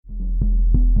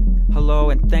Hello,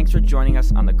 and thanks for joining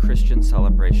us on the Christian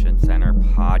Celebration Center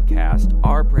podcast.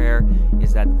 Our prayer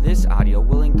is that this audio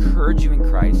will encourage you in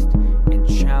Christ and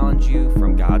challenge you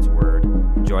from God's Word.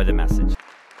 Enjoy the message.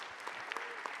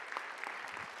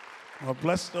 Well,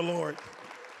 bless the Lord.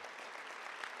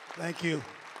 Thank you.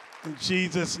 In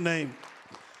Jesus' name.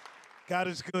 God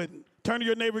is good. Turn to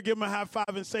your neighbor, give him a high five,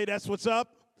 and say, that's what's up.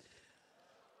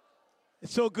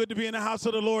 It's so good to be in the house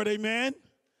of the Lord, amen.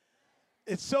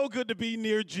 It's so good to be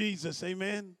near Jesus,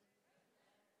 amen.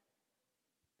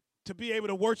 To be able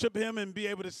to worship him and be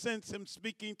able to sense him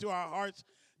speaking to our hearts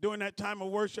during that time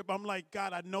of worship. I'm like,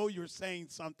 God, I know you're saying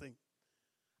something.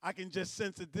 I can just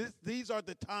sense it. These are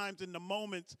the times and the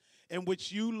moments in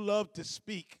which you love to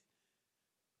speak,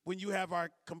 when you have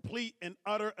our complete and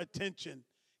utter attention.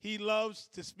 He loves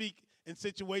to speak in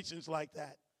situations like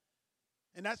that.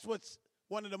 And that's what's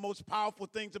one of the most powerful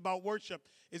things about worship,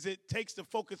 is it takes the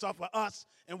focus off of us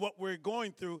and what we're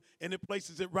going through, and it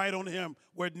places it right on him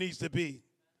where it needs to be.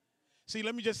 See,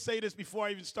 let me just say this before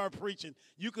I even start preaching.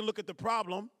 You can look at the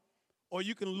problem, or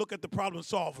you can look at the problem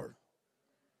solver,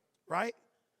 right?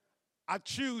 I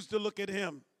choose to look at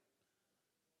him.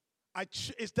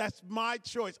 That's my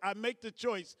choice. I make the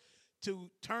choice to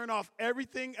turn off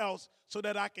everything else so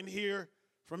that I can hear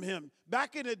from him.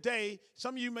 Back in the day,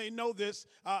 some of you may know this,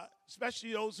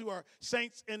 especially those who are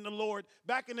saints in the Lord.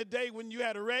 Back in the day when you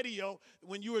had a radio,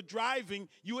 when you were driving,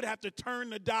 you would have to turn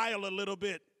the dial a little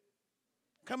bit.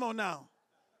 Come on now.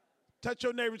 Touch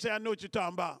your neighbor and say, I know what you're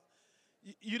talking about.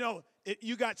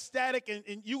 You got static,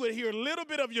 and you would hear a little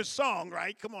bit of your song,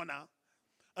 right? Come on now.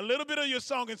 A little bit of your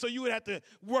song, and so you would have to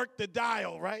work the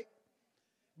dial, right?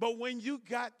 But when you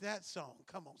got that song,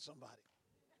 come on, somebody.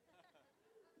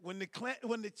 When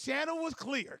the channel was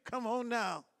clear, come on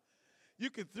now. You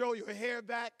can throw your hair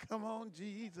back, come on,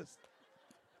 Jesus.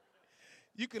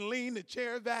 You can lean the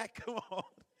chair back, come on.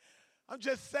 I'm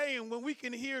just saying, when we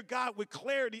can hear God with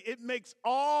clarity, it makes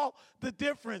all the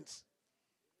difference.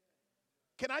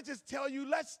 Can I just tell you,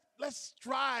 let's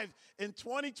strive in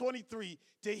 2023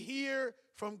 to hear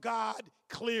from God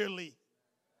clearly.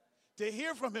 To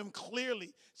hear from him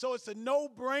clearly. So it's a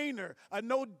no-brainer, a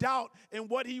no doubt in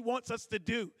what he wants us to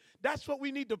do. That's what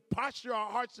we need to posture our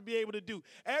hearts to be able to do.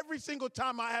 Every single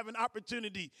time I have an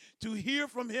opportunity to hear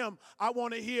from him, I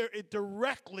want to hear it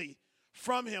directly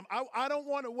from him. I don't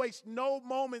want to waste no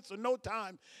moments or no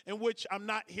time in which I'm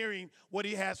not hearing what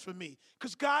he has for me.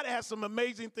 Because God has some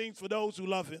amazing things for those who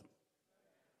love him.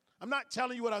 I'm not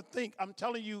telling you what I think. I'm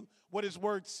telling you what his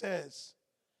word says.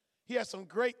 He has some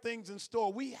great things in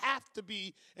store. We have to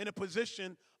be in a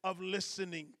position of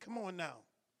listening. Come on now.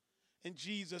 In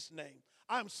Jesus' name.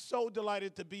 I'm so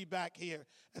delighted to be back here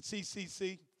at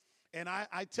CCC. And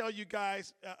I tell you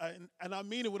guys, and I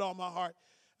mean it with all my heart,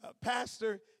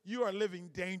 Pastor, you are living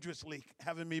dangerously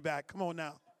having me back. Come on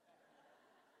now.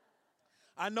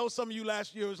 I know some of you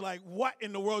last year was like, what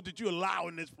in the world did you allow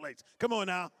in this place? Come on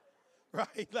now.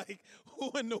 Right? Like,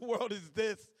 who in the world is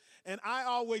this? And I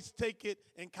always take it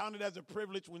and count it as a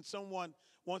privilege when someone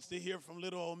wants to hear from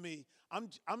little old me.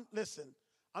 Listen,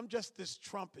 I'm just this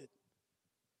trumpet.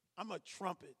 I'm a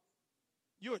trumpet.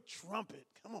 You're a trumpet.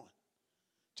 Come on.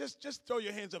 Just throw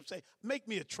your hands up and say, make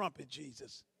me a trumpet,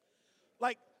 Jesus.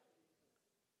 Like,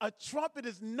 a trumpet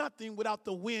is nothing without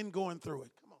the wind going through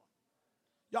it. Come on.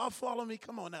 Y'all follow me?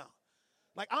 Come on now.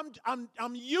 Like,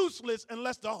 I'm useless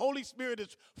unless the Holy Spirit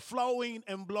is flowing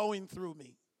and blowing through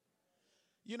me.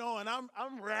 You know, and I'm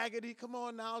raggedy. Come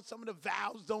on now. Some of the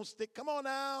valves don't stick. Come on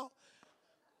now.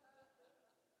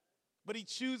 But he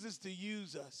chooses to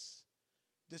use us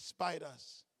despite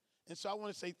us. And so I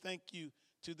want to say thank you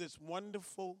to this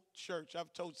wonderful church.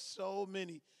 I've told so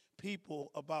many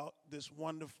people about this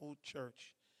wonderful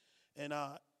church. And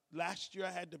last year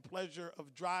I had the pleasure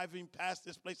of driving past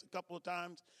this place a couple of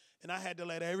times, and I had to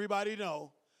let everybody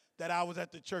know that I was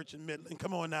at the church in Midland.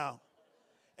 Come on now.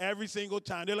 Every single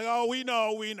time. They're like, oh, we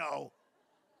know.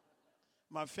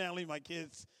 My family, my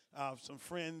kids, some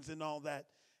friends and all that.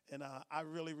 And I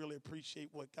really, really appreciate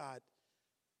what God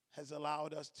has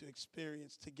allowed us to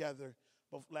experience together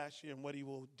both last year and what he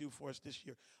will do for us this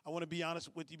year. I want to be honest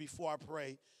with you before I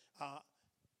pray.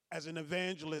 As an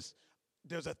evangelist,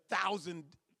 there's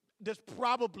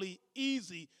probably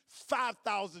easy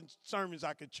 5,000 sermons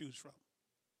I could choose from.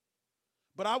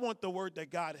 But I want the word that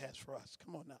God has for us.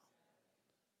 Come on now.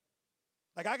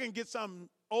 Like, I can get something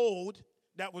old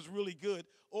that was really good,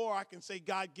 or I can say,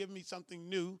 God, give me something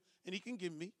new, and he can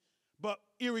give me. But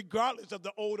irregardless of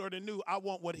the old or the new, I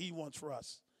want what he wants for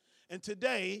us. And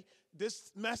today,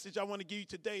 this message I want to give you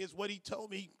today is what he told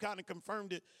me. He kind of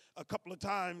confirmed it a couple of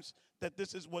times that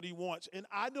this is what he wants. And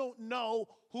I don't know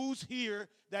who's here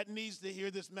that needs to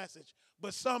hear this message,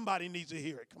 but somebody needs to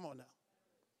hear it. Come on now.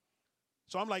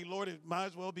 So I'm like, Lord, it might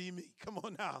as well be me. Come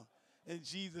on now, in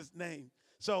Jesus' name.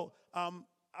 So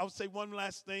I'll say one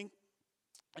last thing,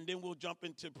 and then we'll jump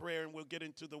into prayer and we'll get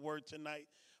into the word tonight.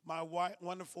 My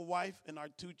wonderful wife and our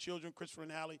 2 children, Christopher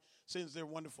and Hallie, sends their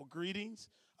wonderful greetings.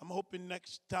 I'm hoping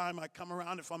next time I come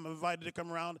around, if I'm invited to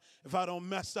come around, if I don't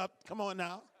mess up, come on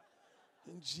now.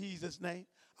 In Jesus' name.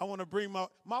 I want to bring my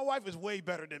wife is way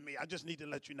better than me. I just need to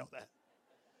let you know that.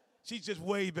 She's just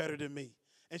way better than me.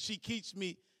 And she keeps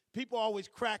me, people always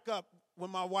crack up when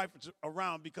my wife is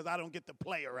around because I don't get to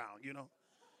play around, you know.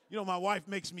 You know, my wife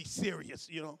makes me serious,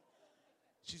 you know.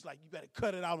 She's like, you better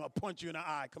cut it out, I'll punch you in the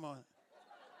eye, come on.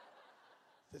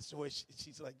 That's the way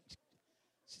she's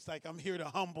like, I'm here to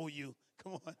humble you.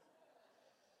 Come on.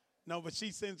 No, but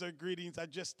she sends her greetings. I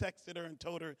just texted her and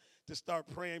told her to start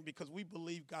praying because we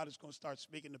believe God is going to start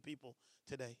speaking to people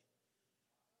today.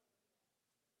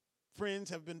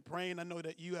 Friends have been praying. I know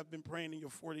that you have been praying in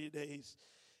your 40 days.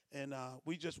 And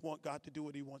we just want God to do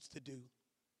what he wants to do.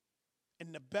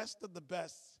 And the best of the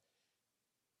best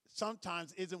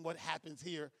sometimes isn't what happens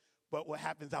here, but what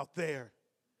happens out there.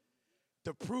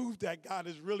 To prove that God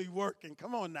is really working.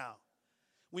 Come on now.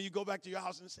 When you go back to your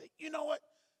house and say, you know what?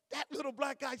 That little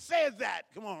black guy says that.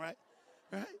 Come on, right?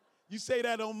 Right? You say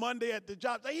that on Monday at the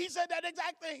job. Say, he said that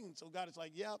exact thing. So God is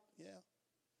like, yep, yeah.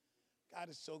 God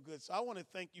is so good. So I want to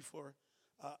thank you for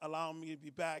allowing me to be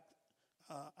back.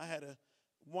 I had a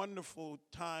wonderful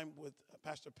time with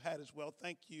Pastor Pat as well.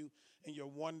 Thank you and your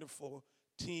wonderful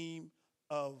team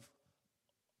of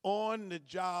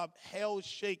on-the-job,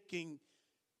 hell-shaking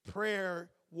prayer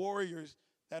warriors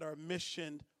that are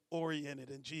mission-oriented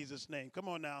in Jesus' name. Come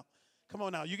on now. Come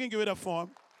on now. You can give it up for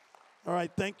them. All right.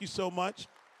 Thank you so much.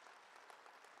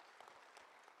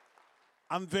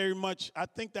 I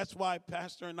think that's why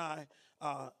Pastor and I,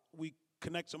 we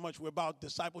connect so much. We're about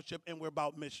discipleship and we're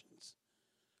about missions.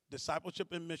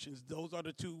 Discipleship and missions. Those are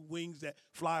the 2 wings that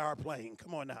fly our plane.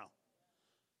 Come on now.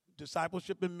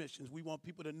 Discipleship and missions. We want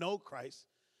people to know Christ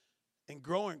and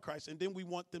grow in Christ, and then we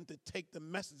want them to take the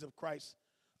message of Christ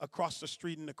across the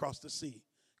street and across the sea.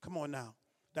 Come on now.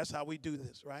 That's how we do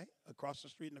this, right? Across the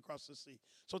street and across the sea.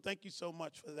 So thank you so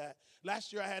much for that.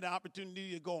 Last year I had the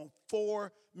opportunity to go on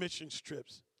 4 mission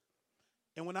trips.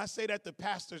 And when I say that to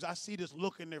pastors, I see this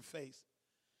look in their face.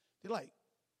 They're like,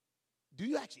 do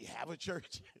you actually have a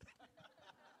church?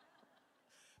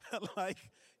 Like,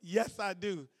 yes, I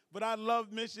do. But I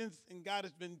love missions, and God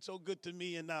has been so good to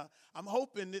me. And I'm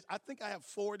hoping I think I have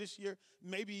 4 this year,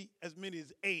 maybe as many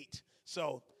as 8.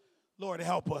 So, Lord,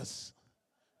 help us.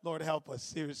 Lord, help us,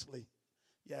 seriously.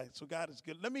 Yeah, so God is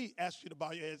good. Let me ask you to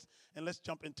bow your heads, and let's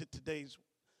jump into today's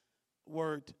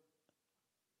word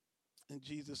in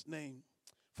Jesus' name.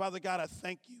 Father God, I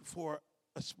thank you for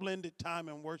a splendid time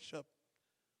in worship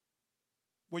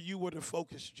where you were the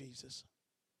focus, Jesus.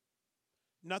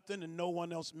 Nothing and no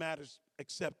one else matters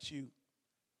except you.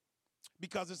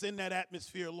 Because it's in that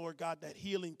atmosphere, Lord God, that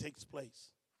healing takes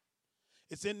place.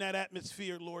 It's in that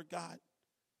atmosphere, Lord God,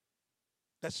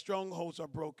 that strongholds are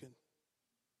broken.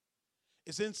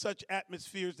 It's in such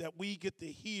atmospheres that we get to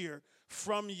hear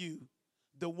from you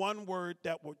the one word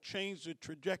that will change the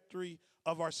trajectory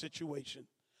of our situation.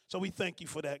 So we thank you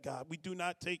for that, God. We do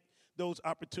not take those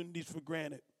opportunities for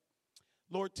granted.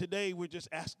 Lord, today we're just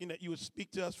asking that you would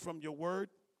speak to us from your word,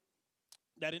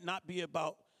 that it not be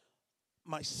about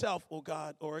myself, oh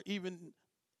God, or even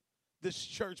this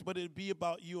church, but it be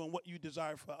about you and what you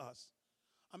desire for us.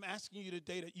 I'm asking you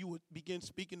today that you would begin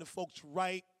speaking to folks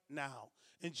right now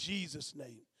in Jesus'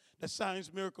 name. That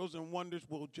signs, miracles, and wonders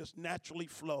will just naturally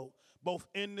flow, both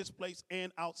in this place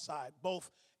and outside,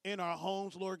 both in our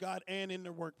homes, Lord God, and in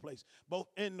the workplace, both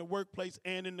in the workplace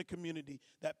and in the community,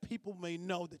 that people may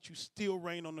know that you still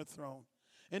reign on the throne,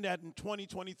 and that in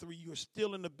 2023 you're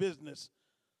still in the business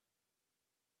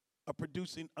of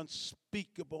producing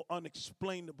unspeakable,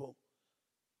 unexplainable,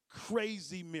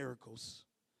 crazy miracles.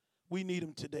 We need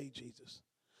them today, Jesus.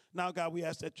 Now, God, we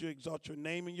ask that you exalt your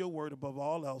name and your word above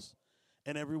all else.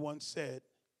 And everyone said,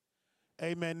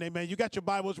 amen, amen. You got your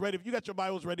Bibles ready? If you got your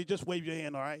Bibles ready, just wave your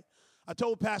hand, all right? I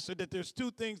told Pastor that there's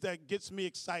 2 things that gets me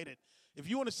excited. If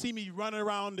you want to see me run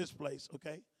around this place,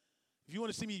 okay? If you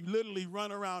want to see me literally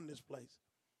run around this place,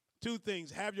 2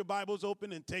 things. Have your Bibles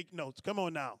open and take notes. Come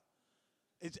on now.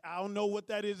 I don't know what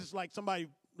that is. It's like somebody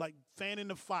like fanning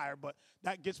the fire, but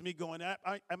that gets me going.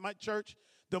 At my church,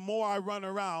 the more I run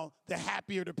around, the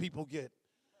happier the people get.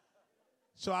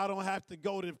 so I don't have to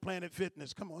go to Planet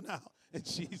Fitness. Come on now, in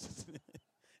Jesus' name.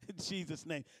 In Jesus'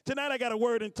 name. Tonight I got a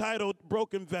word entitled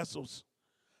Broken Vessels.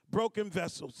 Broken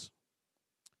Vessels.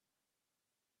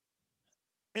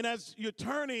 And as you're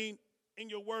turning in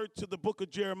your word to the book of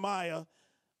Jeremiah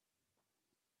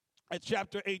at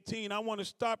chapter 18, I want to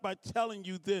start by telling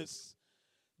you this,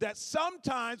 that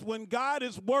sometimes when God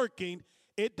is working,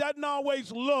 it doesn't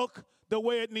always look the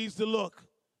way it needs to look.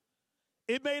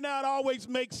 It may not always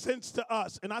make sense to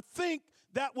us. And I think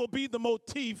that will be the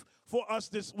motif for us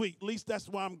this week. At least that's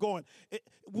where I'm going.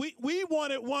 We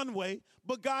want it one way,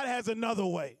 but God has another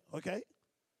way, okay?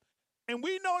 And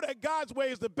we know that God's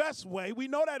way is the best way. We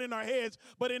know that in our heads,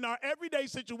 but in our everyday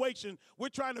situation, we're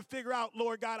trying to figure out,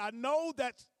 Lord God, I know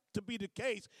that's to be the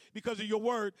case because of your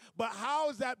word, but how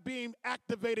is that being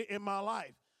activated in my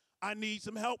life? I need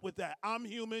some help with that. I'm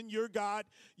human, you're God,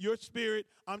 you're spirit.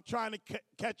 I'm trying to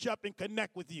catch up and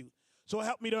connect with you. So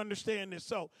help me to understand this.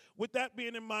 So with that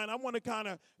being in mind, I want to kind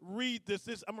of read this.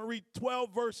 I'm going to read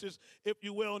 12 verses, if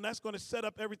you will, and that's going to set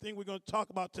up everything we're going to talk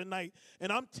about tonight.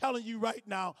 And I'm telling you right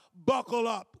now, buckle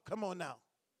up. Come on now.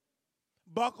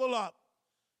 Buckle up.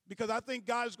 Because I think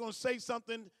God is going to say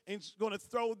something and is going to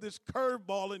throw this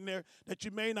curveball in there that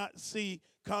you may not see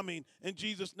coming. In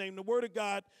Jesus' name, the word of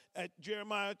God at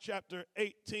Jeremiah chapter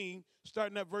 18,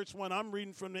 starting at verse 1. I'm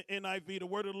reading from the NIV. The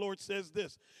word of the Lord says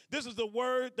this. This is the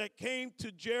word that came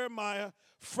to Jeremiah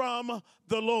from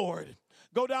the Lord.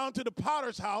 Go down to the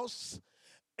potter's house,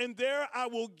 and there I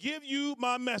will give you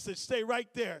my message. Stay right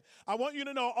there. I want you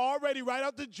to know already right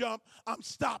out the jump, I'm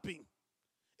stopping.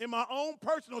 In my own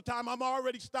personal time, I'm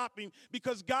already stopping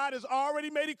because God has already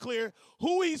made it clear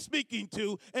who he's speaking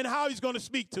to and how he's going to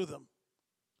speak to them.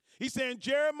 He's saying,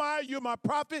 Jeremiah, you're my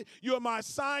prophet. You're my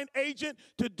assigned agent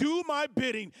to do my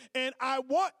bidding. And I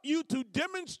want you to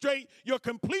demonstrate your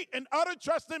complete and utter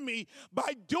trust in me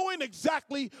by doing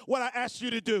exactly what I asked you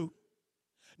to do.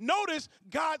 Notice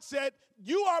God said,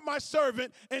 you are my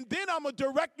servant, and then I'm going to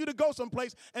direct you to go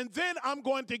someplace, and then I'm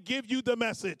going to give you the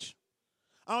message.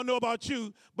 I don't know about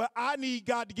you, but I need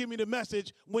God to give me the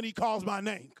message when he calls my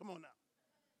name. Come on now.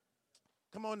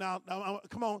 Come on now.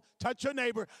 Come on. Touch your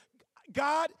neighbor.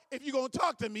 God, if you're going to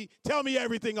talk to me, tell me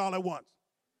everything all at once.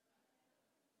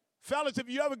 Fellas, if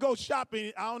you ever go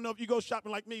shopping, I don't know if you go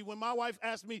shopping like me. When my wife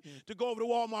asked me to go over to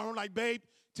Walmart, I'm like, babe,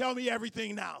 tell me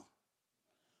everything now.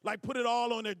 Like, put it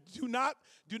all on there. Do not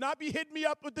be hitting me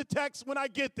up with the text when I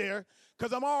get there,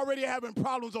 because I'm already having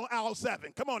problems on aisle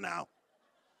 7. Come on now.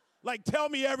 Like, tell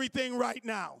me everything right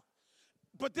now.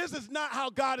 But this is not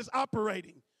how God is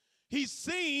operating. He's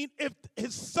seeing if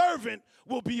his servant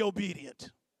will be obedient.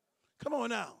 Come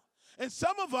on now. And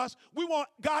some of us, we want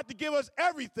God to give us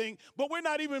everything, but we're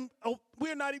not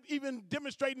even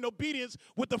demonstrating obedience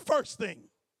with the first thing.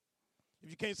 If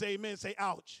you can't say amen, say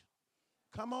ouch.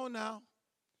 Come on now.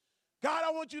 God, I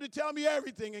want you to tell me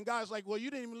everything. And God's like, well, you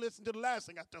didn't even listen to the last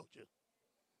thing I told you.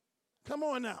 Come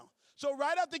on now. So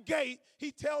right out the gate,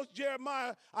 he tells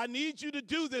Jeremiah, I need you to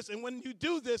do this. And when you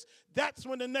do this, that's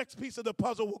when the next piece of the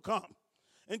puzzle will come.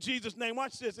 In Jesus' name,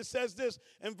 watch this. It says this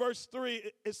in verse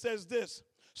 3. It says this.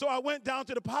 So I went down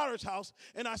to the potter's house,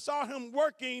 and I saw him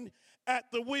working at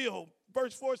the wheel.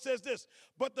 Verse 4 says this.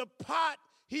 But the pot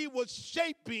he was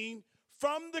shaping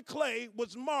from the clay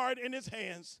was marred in his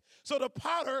hands. So the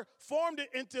potter formed it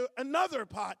into another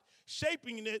pot,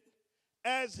 shaping it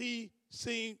as it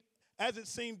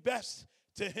seemed best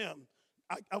to him.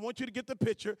 I want you to get the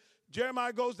picture.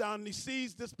 Jeremiah goes down and he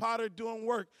sees this potter doing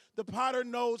work. The potter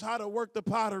knows how to work the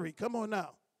pottery. Come on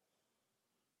now.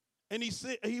 And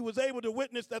he was able to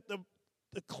witness that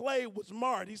the clay was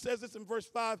marred. He says this in verse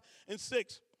 5 and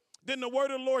 6. Then the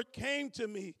word of the Lord came to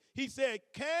me. He said,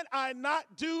 can I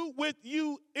not do with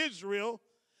you, Israel,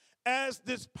 as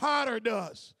this potter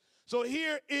does? So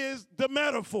here is the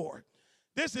metaphor.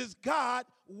 This is God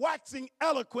waxing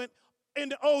eloquent in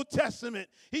the Old Testament.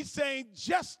 He's saying,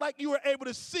 just like you were able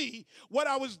to see what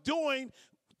I was doing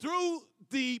through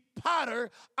the potter,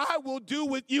 I will do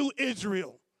with you,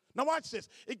 Israel. Now watch this.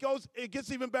 It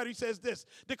gets even better. He says this,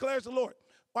 declares the Lord.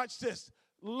 Watch this.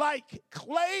 Like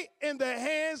clay in the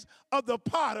hands of the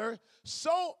potter,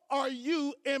 so are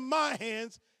you in my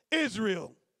hands,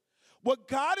 Israel. What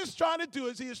God is trying to do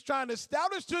is he is trying to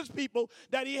establish to his people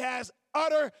that he has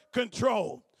utter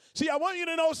control. See, I want you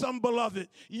to know something, beloved.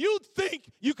 You think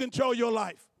you control your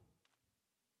life.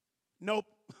 Nope.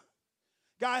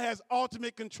 God has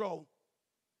ultimate control.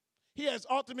 He has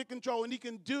ultimate control, and he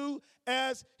can do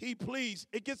as he please.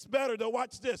 It gets better, though.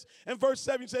 Watch this. In verse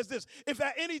 7 says this: if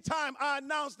at any time I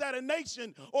announce that a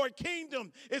nation or a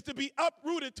kingdom is to be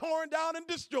uprooted, torn down, and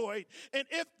destroyed, and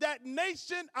if that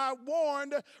nation I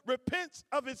warned repents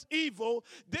of its evil,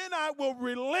 then I will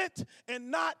relent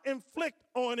and not inflict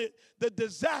on it the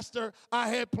disaster I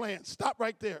had planned. Stop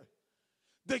right there.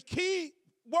 The key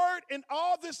word in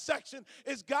all this section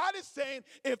is God is saying,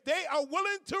 if they are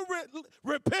willing to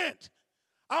repent,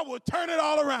 I will turn it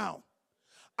all around.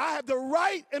 I have the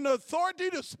right and the authority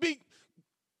to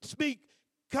speak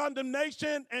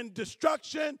condemnation and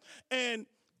destruction and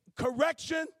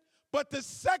correction, but the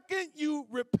second you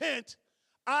repent,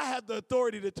 I have the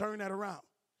authority to turn that around.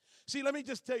 See, let me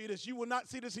just tell you this. You will not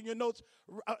see this in your notes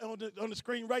on the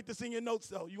screen. Write this in your notes,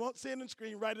 though. You won't see it on the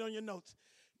screen. Write it on your notes.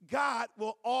 God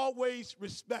will always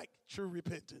respect true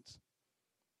repentance.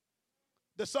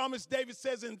 The psalmist David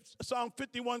says in Psalm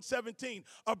 51:17,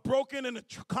 a broken and a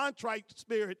contrite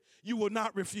spirit you will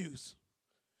not refuse.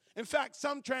 In fact,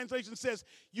 some translation says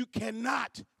you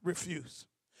cannot refuse.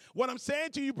 What I'm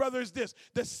saying to you, brother, is this: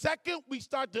 the second we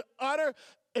start to utter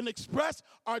and express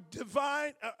our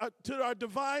divine to our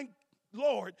divine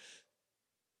Lord,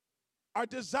 our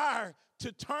desire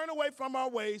to turn away from our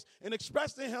ways and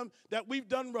express to him that we've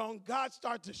done wrong, God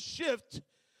starts to shift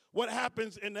what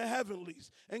happens in the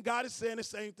heavenlies. And God is saying the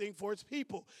same thing for his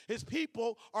people. His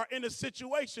people are in a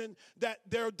situation that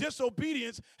their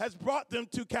disobedience has brought them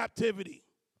to captivity.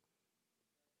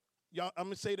 Y'all, I'm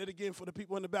going to say that again for the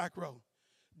people in the back row.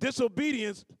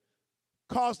 Disobedience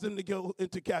caused them to go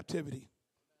into captivity.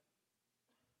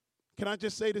 Can I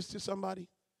just say this to somebody?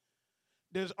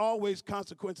 There's always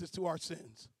consequences to our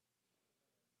sins.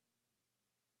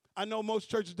 I know most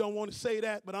churches don't want to say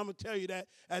that, but I'm going to tell you that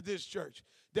at this church.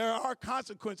 There are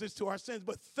consequences to our sins,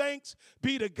 but thanks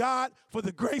be to God for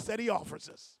the grace that he offers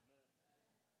us.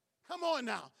 Come on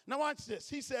now. Now watch this.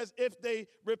 He says, if they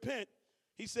repent,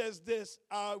 he says this: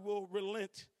 I will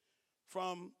relent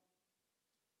from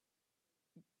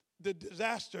the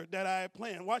disaster that I had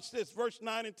planned. Watch this. Verse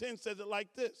 9 and 10 says it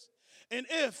like this: and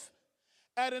if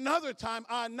at another time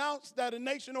I announce that a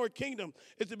nation or a kingdom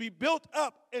is to be built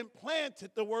up and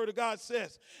planted, the word of God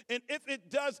says, and if it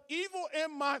does evil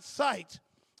in my sight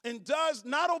and does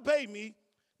not obey me,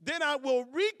 then I will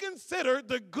reconsider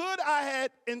the good I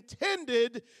had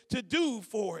intended to do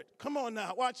for it. Come on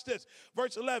now, watch this.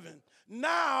 Verse 11.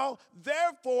 Now,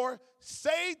 therefore,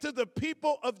 say to the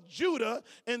people of Judah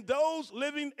and those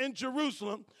living in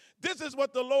Jerusalem, this is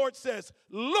what the Lord says: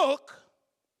 look,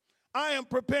 I am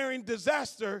preparing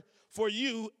disaster for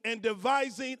you and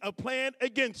devising a plan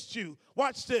against you.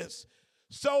 Watch this.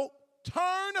 So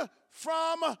turn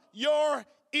from your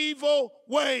evil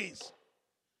ways.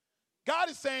 God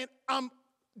is saying,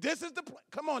 this is the plan.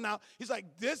 Come on now. He's like,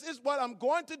 this is what I'm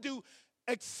going to do,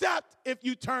 except if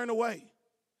you turn away.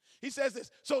 He says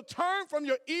this: so turn from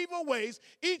your evil ways,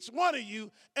 each one of you,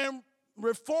 and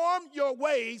reform your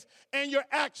ways and your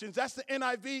actions. That's the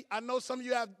NIV. I know some of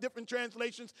you have different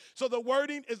translations, so the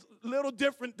wording is a little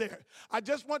different there. I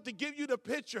just want to give you the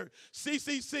picture.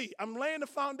 CCC, I'm laying the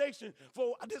foundation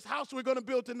for this house we're going to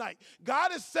build tonight.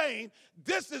 God is saying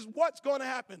this is what's going to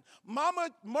happen. Mama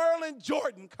Merlin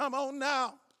Jordan, come on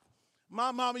now.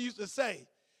 My mama used to say,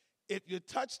 if you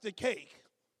touch the cake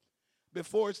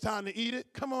before it's time to eat it,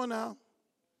 come on now.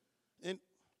 And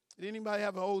did anybody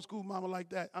have an old school mama like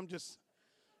that?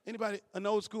 Anybody, an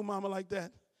old school mama like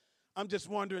that? I'm just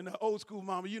wondering, the old school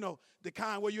mama, you know, the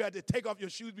kind where you had to take off your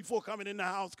shoes before coming in the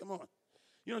house. Come on.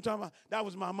 You know what I'm talking about? That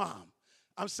was my mom.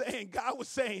 I'm saying, God was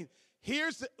saying,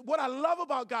 what I love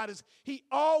about God is he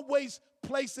always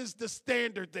places the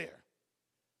standard there.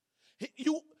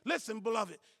 Listen,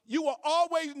 beloved, you will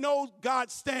always know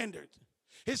God's standard.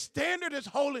 His standard is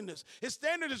holiness. His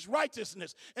standard is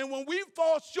righteousness. And when we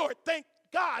fall short, thank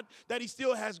God that he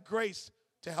still has grace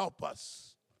to help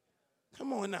us.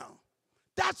 Come on now.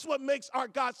 That's what makes our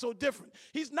God so different.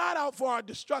 He's not out for our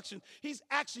destruction. He's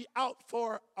actually out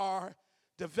for our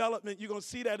development. You're going to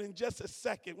see that in just a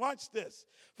second. Watch this.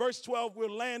 Verse 12,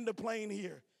 we'll land the plane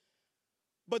here.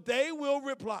 But they will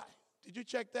reply. Did you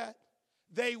check that?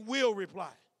 They will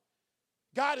reply.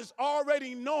 God is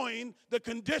already knowing the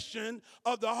condition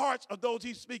of the hearts of those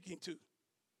he's speaking to.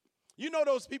 You know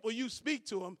those people, you speak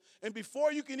to them, and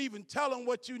before you can even tell them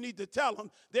what you need to tell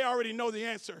them, they already know the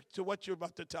answer to what you're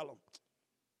about to tell them.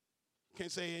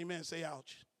 Can't say amen, say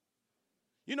ouch.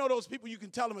 You know those people, you can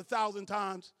tell them 1,000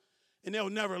 times, and they'll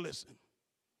never listen.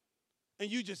 And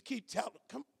you just keep telling them.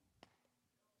 Come,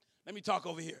 let me talk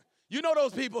over here. You know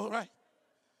those people, right?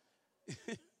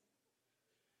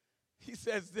 He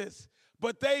says this,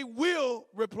 but they will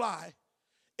reply,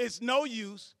 it's no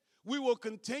use. We will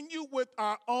continue with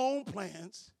our own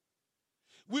plans.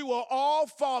 We will all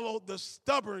follow the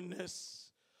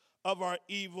stubbornness of our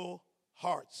evil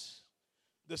hearts.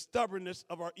 The stubbornness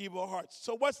of our evil hearts.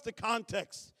 So what's the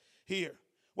context here?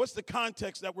 What's the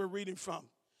context that we're reading from?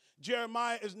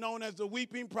 Jeremiah is known as the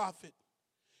weeping prophet.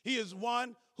 He is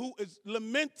one who is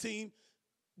lamenting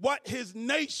what his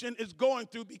nation is going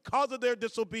through because of their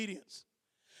disobedience.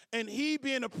 And he,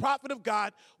 being a prophet of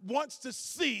God, wants to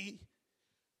see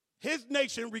his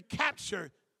nation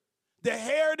recapture the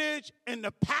heritage and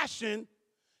the passion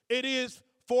it is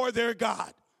for their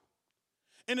God.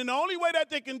 And then the only way that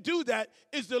they can do that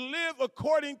is to live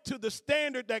according to the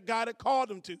standard that God had called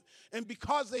them to. And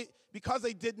because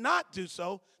they did not do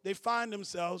so, they find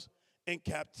themselves in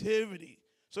captivity.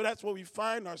 So that's where we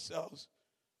find ourselves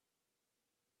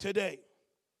today.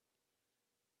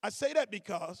 I say that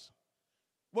because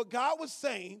what God was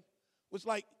saying was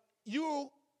like, you,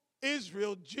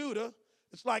 Israel, Judah,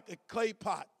 it's like a clay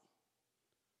pot.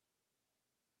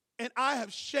 And I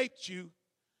have shaped you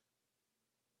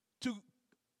to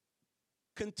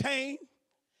contain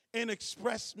and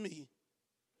express me.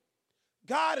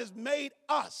 God has made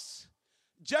us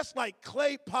just like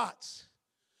clay pots.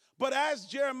 But as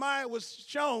Jeremiah was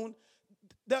shown,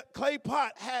 that clay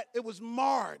pot it was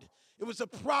marred. It was a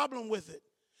problem with it.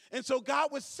 And so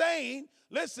God was saying,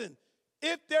 listen,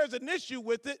 if there's an issue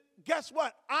with it, guess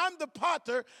what? I'm the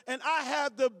potter, and I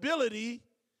have the ability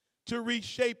to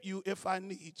reshape you if I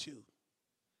need to.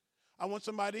 I want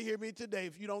somebody to hear me today.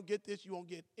 If you don't get this, you won't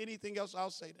get anything else I'll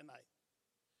say tonight.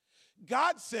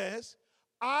 God says,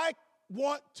 I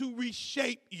want to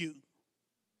reshape you.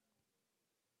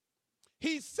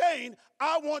 He's saying,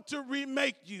 I want to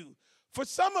remake you. For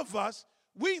some of us,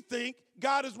 we think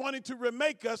God is wanting to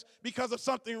remake us because of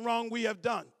something wrong we have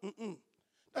done.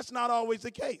 That's not always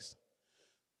the case.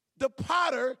 The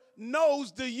potter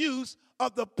knows the use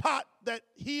of the pot that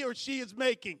he or she is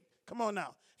making. Come on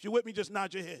now. If you're with me, just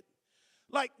nod your head.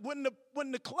 Like when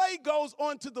the clay goes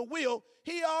onto the wheel,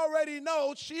 she already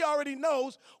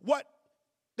knows what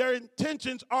their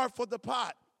intentions are for the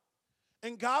pot.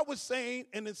 And God was saying,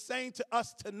 and is saying to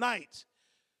us tonight,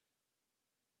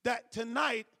 that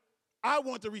tonight I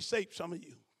want to reshape some of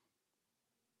you.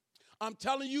 I'm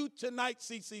telling you tonight,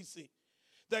 CCC,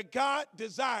 that God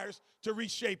desires to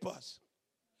reshape us.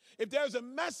 If there's a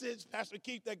message, Pastor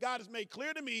Keith, that God has made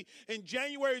clear to me in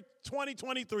January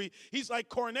 2023, he's like,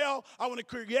 Cornell, I want to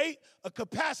create a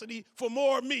capacity for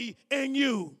more of me in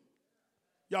you.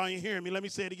 Y'all ain't hearing me. Let me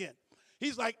say it again.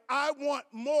 He's like, I want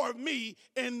more of me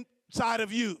inside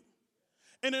of you.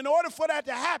 And in order for that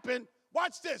to happen,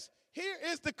 watch this. Here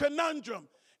is the conundrum.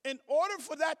 In order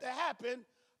for that to happen,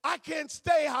 I can't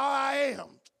stay how I am.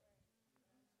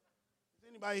 Does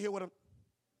anybody hear what I'm...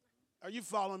 Are you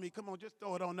following me? Come on, just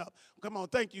throw it on up. Come on,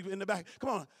 thank you in the back. Come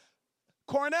on.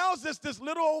 Cornell's just this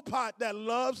little old pot that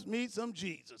loves me some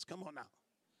Jesus. Come on now.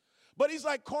 But he's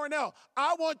like, Cornell,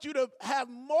 I want you to have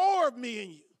more of me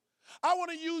in you. I want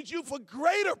to use you for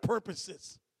greater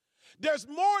purposes. There's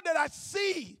more that I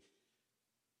see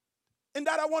and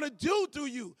that I want to do through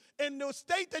you. And the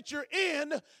state that you're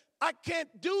in, I can't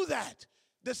do that.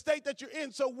 The state that you're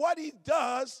in. So what he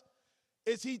does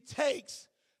is he takes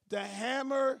the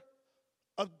hammer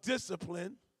of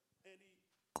discipline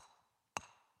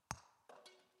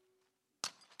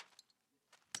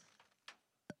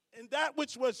and that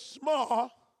which was small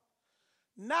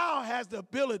now has the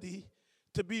ability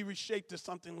to be reshaped to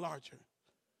something larger.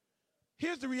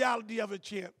 Here's the reality of it,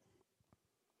 champ.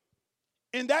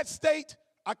 In that state,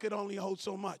 I could only hold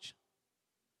so much.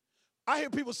 I hear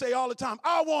people say all the time,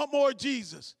 I want more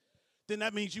Jesus. Then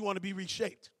that means you want to be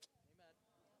reshaped.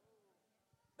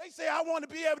 They say, I want to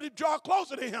be able to draw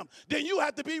closer to him. Then you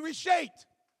have to be reshaped.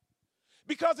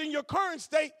 Because in your current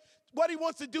state, what he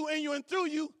wants to do in you and through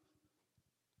you,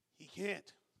 he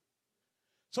can't.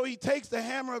 So he takes the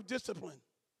hammer of discipline.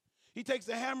 He takes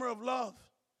the hammer of love.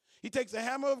 He takes the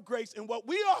hammer of grace. And what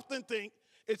we often think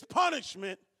is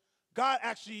punishment, God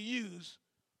actually used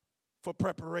for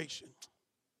preparation.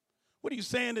 What are you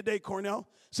saying today, Cornell?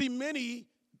 See, many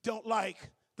don't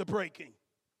like the breaking.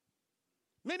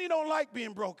 Many don't like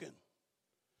being broken.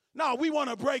 No, we want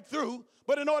to break through,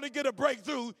 but in order to get a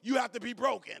breakthrough, you have to be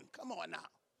broken. Come on now.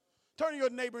 Turn to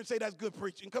your neighbor and say, that's good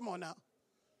preaching. Come on now.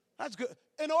 That's good.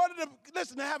 In order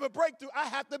to have a breakthrough, I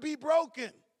have to be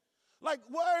broken. Like,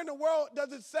 where in the world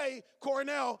does it say,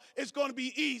 Cornell, it's going to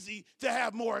be easy to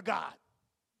have more of God?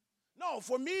 No,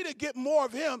 for me to get more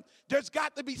of him, there's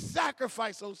got to be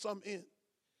sacrifice on some end.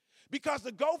 Because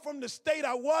to go from the state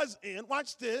I was in,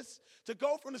 watch this, to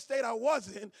go from the state I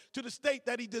was in to the state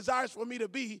that he desires for me to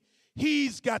be,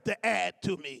 He's got to add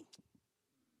to me.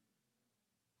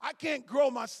 I can't grow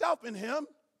myself in him,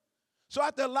 so I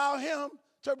have to allow him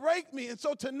to break me. And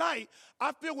so tonight,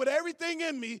 I feel with everything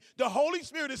in me, the Holy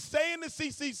Spirit is saying to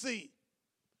CCC,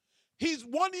 he's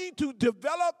wanting to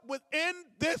develop within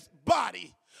this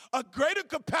body a greater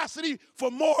capacity for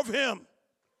more of him.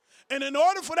 And in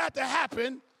order for that to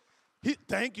happen,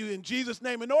 thank you in Jesus'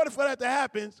 name, in order for that to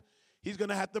happen, he's going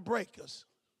to have to break us.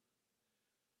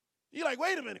 You're like,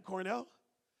 wait a minute, Cornell.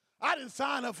 I didn't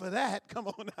sign up for that. Come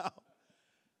on now.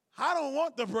 I don't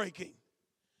want the breaking.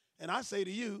 And I say to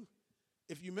you,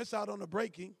 if you miss out on the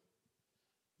breaking,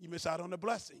 you miss out on the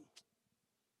blessing.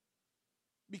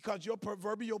 Because your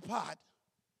proverbial pot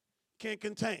can't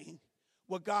contain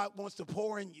what God wants to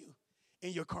pour in you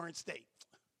in your current state.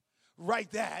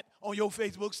 Write that on your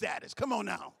Facebook status. Come on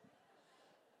now.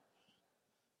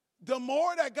 The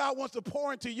more that God wants to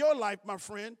pour into your life, my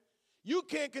friend, you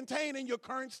can't contain in your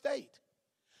current state.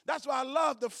 That's why I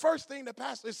love the first thing the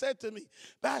pastor said to me.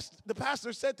 The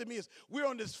pastor said to me is, we're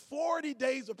on this 40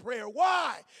 days of prayer.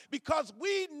 Why? Because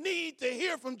we need to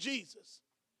hear from Jesus.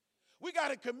 We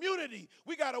got a community.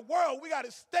 We got a world. We got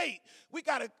a state. We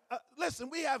got listen,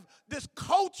 we have this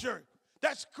culture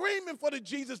that's screaming for the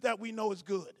Jesus that we know is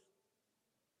good.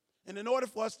 And in order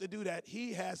for us to do that,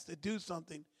 he has to do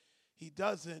something he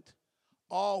doesn't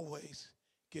always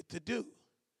get to do.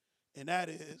 And that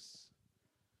is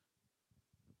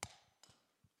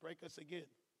break us again,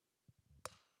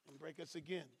 and break us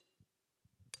again,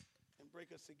 and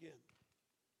break us again.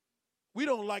 We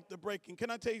don't like the breaking. Can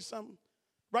I tell you something?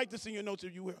 Write this in your notes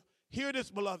if you will. Hear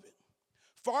this, beloved.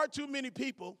 Far too many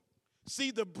people see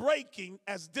the breaking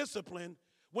as discipline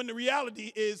when the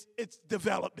reality is it's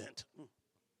development.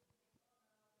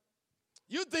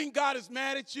 You think God is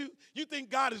mad at you? You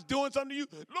think God is doing something to you?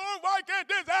 Lord, why can't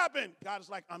this happen? God is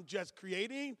like, I'm just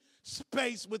creating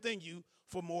space within you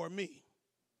for more of me.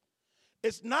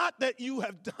 It's not that you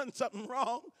have done something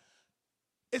wrong.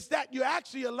 It's that you're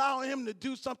actually allowing him to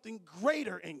do something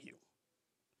greater in you.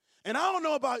 And I don't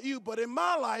know about you, but in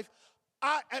my life,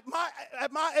 at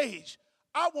my age,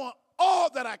 I want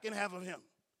all that I can have of him.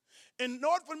 In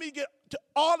order for me to get to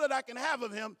all that I can have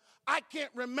of him, I can't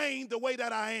remain the way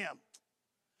that I am.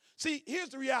 See, here's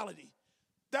the reality.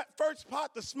 That first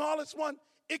pot, the smallest one,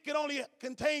 it can only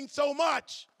contain so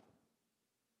much.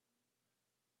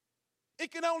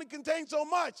 It can only contain so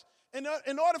much. And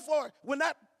in order for, when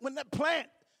that plant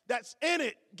that's in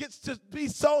it gets to be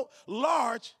so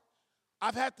large,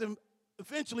 I've had to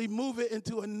eventually move it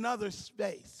into another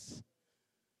space.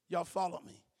 Y'all follow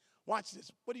me? Watch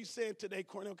this. What are you saying today,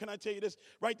 Cornell? Can I tell you this?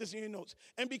 Write this in your notes.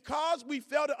 And because we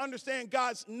fail to understand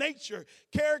God's nature,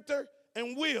 character,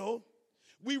 and will,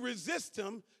 we resist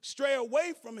him, stray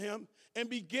away from him, and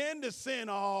begin to sin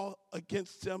all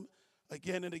against him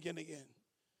again and again and again.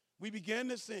 We begin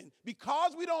to sin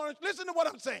because we don't, listen to what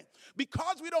I'm saying,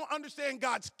 because we don't understand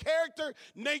God's character,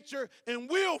 nature, and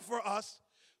will for us,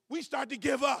 we start to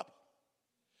give up.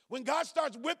 When God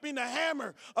starts whipping the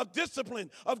hammer of discipline,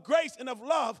 of grace, and of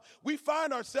love, we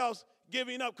find ourselves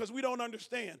giving up because we don't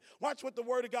understand. Watch what the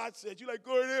word of God says. You're like,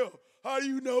 Cornell, how do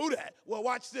you know that? Well,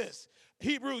 watch this.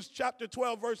 Hebrews chapter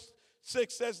 12, verse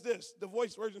 6 says this. The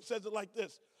Voice version says it like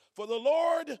this. For the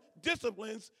Lord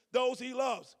disciplines those he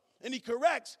loves, and he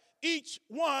corrects each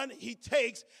one he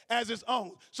takes as his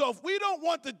own. So if we don't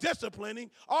want the disciplining,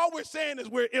 all we're saying is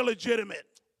we're illegitimate.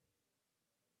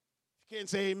 If you can't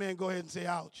say amen, go ahead and say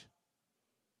ouch.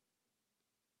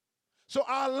 So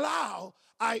I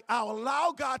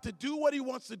allow God to do what he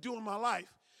wants to do in my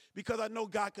life because I know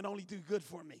God can only do good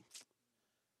for me.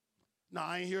 Now,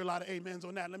 I ain't hear a lot of amens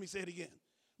on that. Let me say it again.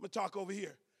 I'm going to talk over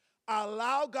here. I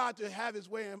allow God to have his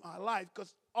way in my life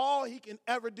because all he can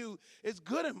ever do is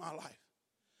good in my life.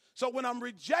 So when I'm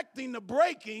rejecting the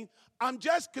breaking, I'm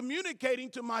just communicating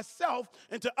to myself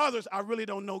and to others, I really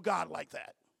don't know God like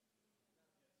that.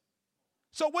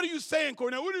 So what are you saying,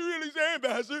 Cornell? What are you really saying,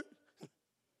 Pastor?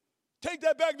 Take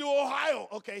that back to Ohio.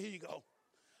 Okay, here you go.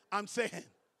 I'm saying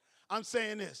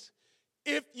this.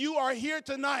 If you are here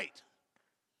tonight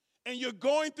and you're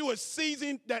going through a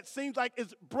season that seems like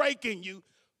it's breaking you,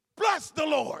 bless the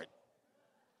Lord.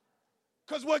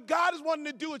 Because what God is wanting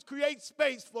to do is create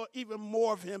space for even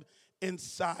more of him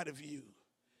inside of you.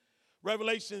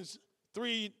 Revelations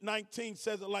 3:19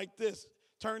 says it like this.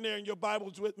 Turn there in your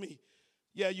Bibles with me.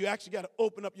 Yeah, you actually got to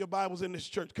open up your Bibles in this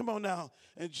church. Come on now,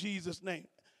 in Jesus' name.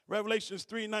 Revelations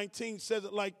 3:19 says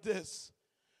it like this.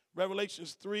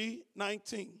 Revelations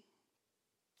 3:19.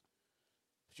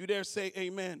 If you dare say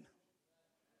amen.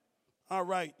 All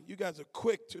right, you guys are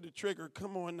quick to the trigger.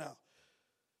 Come on now.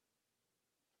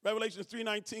 Revelation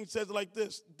 3:19 says it like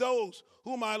this: those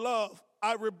whom I love,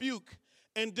 I rebuke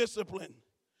and discipline.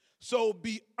 So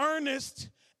be earnest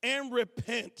and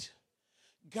repent.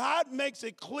 God makes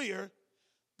it clear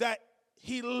that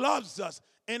he loves us.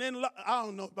 And then, I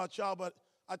don't know about y'all, but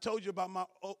I told you about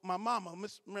my mama,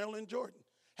 Miss Marilyn Jordan,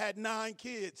 had 9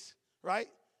 kids, right?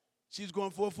 She's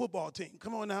going for a football team.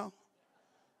 Come on now.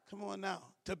 Come on now.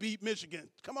 To beat Michigan.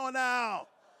 Come on now.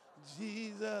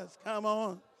 Jesus, come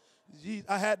on. Jesus,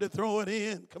 I had to throw it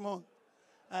in. Come on.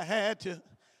 I had to.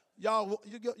 Y'all,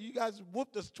 you guys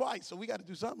whooped us twice, so we got to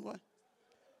do something, right?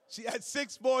 She had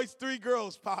 6 boys, 3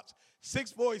 girls, Pops.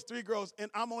 6 boys, 3 girls, and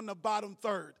I'm on the bottom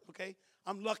third, okay?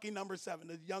 I'm lucky number 7,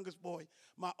 the youngest boy.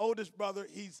 My oldest brother,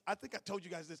 I think I told you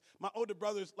guys this. My older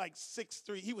brother is like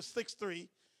 6'3". He was 6'3".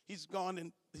 He's gone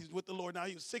and he's with the Lord now.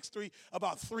 He was 6'3",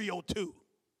 about 302.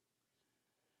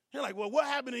 You're like, well, what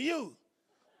happened to you?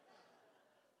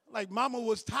 Like, mama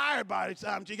was tired by the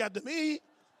time she got to me.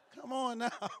 Come on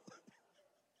now.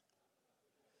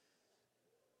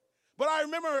 But I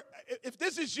remember, if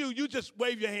this is you, you just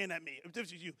wave your hand at me. If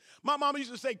this is you. My mama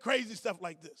used to say crazy stuff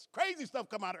like this. Crazy stuff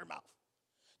come out of her mouth.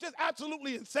 Just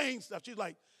absolutely insane stuff. She's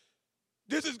like,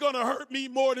 this is going to hurt me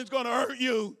more than it's going to hurt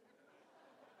you.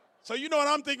 So you know what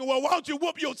I'm thinking? Well, why don't you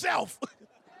whoop yourself?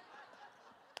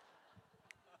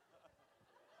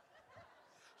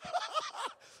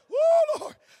 Woo,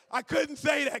 Lord. I couldn't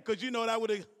say that because you know that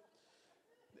would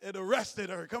have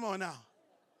arrested her. Come on now.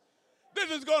 This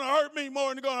is going to hurt me more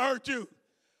than it's going to hurt you.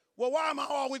 Well, why am I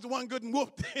always the one getting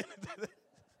whooped?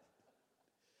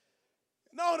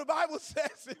 No, the Bible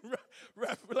says in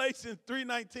Revelation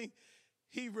 3:19,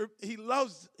 he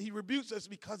rebukes us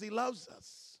because he loves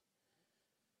us.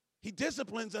 He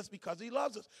disciplines us because he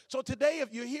loves us. So today,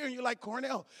 if you're here and you're like,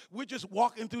 Cornell, we're just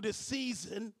walking through this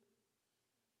season,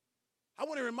 I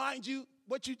want to remind you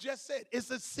what you just said. It's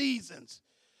the seasons.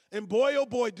 And boy, oh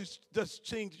boy, does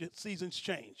seasons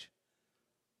change.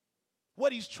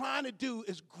 What he's trying to do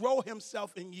is grow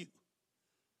himself in you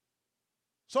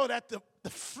so that the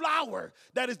flower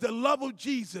that is the love of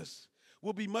Jesus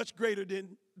will be much greater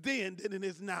then than it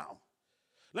is now.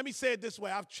 Let me say it this way.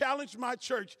 I've challenged my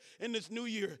church in this new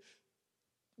year.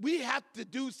 We have to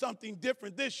do something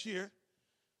different this year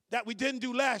that we didn't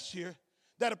do last year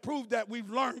that'll prove that we've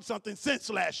learned something since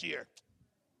last year.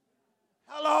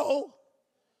 Hello?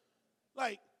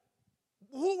 Like,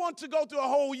 who wants to go through a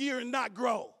whole year and not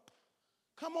grow?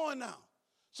 Come on now.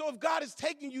 So if God is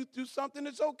taking you through something,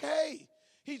 it's okay.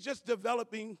 He's just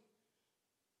developing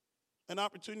an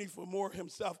opportunity for more of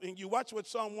himself in you. Watch what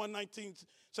Psalm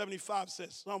 119:75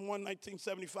 says. Psalm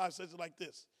 119:75 says it like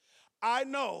this. I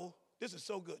know, this is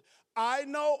so good. I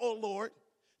know, O Lord,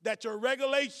 that your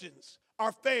regulations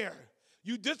are fair.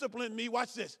 You disciplined me,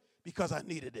 watch this, because I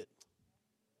needed it.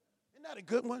 Isn't that a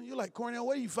good one? You're like, Cornell,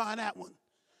 where do you find that one?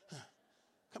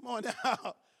 Come on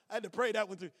now. I had to pray that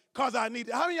one through. Because I need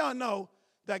it. How many of y'all know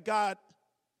that God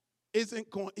isn't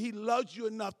going, he loves you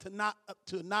enough to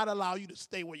not allow you to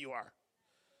stay where you are?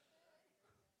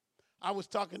 I was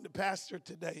talking to Pastor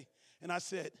today, and I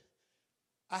said,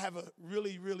 I have a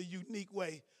really, really unique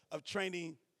way of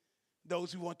training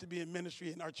those who want to be in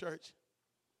ministry in our church.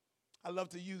 I love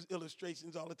to use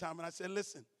illustrations all the time. And I said,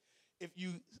 listen, if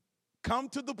you come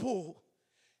to the pool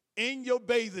in your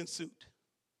bathing suit,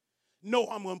 know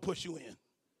I'm going to push you in.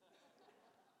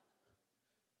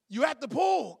 You at the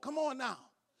pool. Come on now.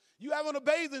 You have on a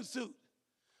bathing suit.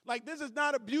 Like, this is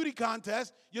not a beauty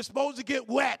contest. You're supposed to get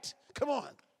wet. Come on.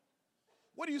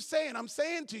 What are you saying? I'm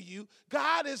saying to you,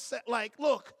 God is like,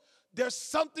 look, there's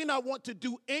something I want to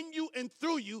do in you and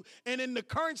through you, and in the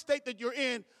current state that you're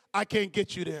in, I can't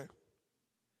get you there.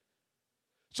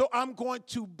 So I'm going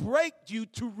to break you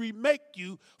to remake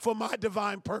you for my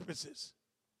divine purposes.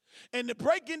 And the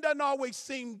breaking doesn't always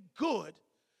seem good,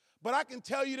 but I can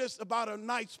tell you this about a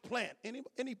nice plant.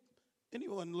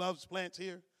 Anyone loves plants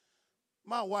here?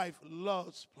 My wife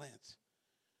loves plants.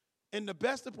 And the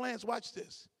best of plants, watch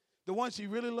this. The ones she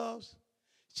really loves,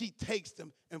 she takes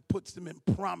them and puts them in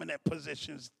prominent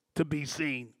positions to be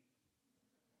seen.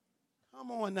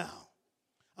 Come on now.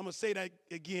 I'm going to say that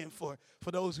again for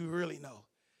those who really know.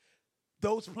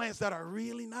 Those plants that are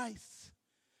really nice,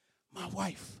 my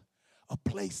wife will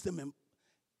place them in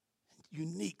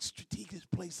unique, strategic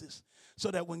places so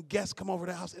that when guests come over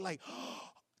the house, they're like, oh,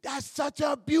 that's such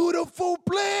a beautiful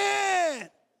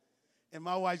plant. And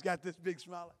my wife's got this big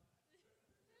smile.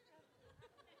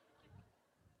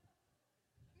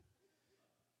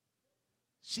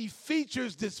 She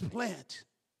features this plant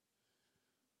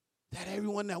that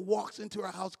everyone that walks into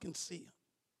her house can see.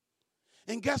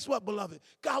 And guess what, beloved?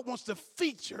 God wants to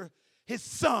feature his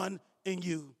son in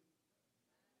you.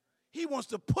 He wants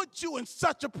to put you in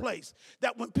such a place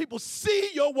that when people see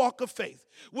your walk of faith,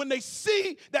 when they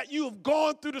see that you have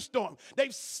gone through the storm,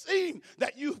 they've seen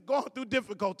that you've gone through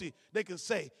difficulty, they can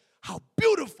say, how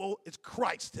beautiful is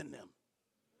Christ in them.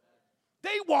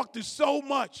 They walked through so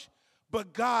much,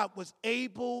 but God was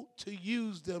able to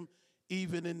use them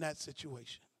even in that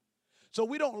situation. So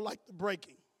we don't like the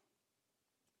breaking,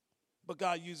 but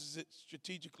God uses it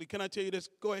strategically. Can I tell you this?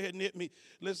 Go ahead and hit me.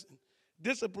 Listen,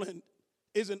 discipline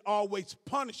isn't always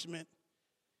punishment.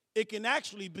 It can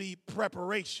actually be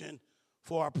preparation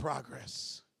for our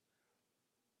progress.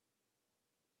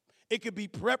 It could be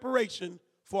preparation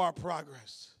for our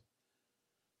progress.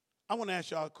 I want to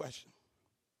ask y'all a question.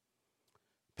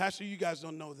 Pastor, you guys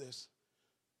don't know this.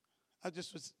 I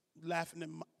just was laughing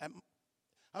in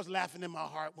my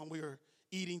heart when we were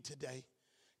eating today,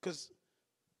 because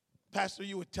Pastor,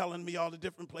 you were telling me all the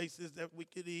different places that we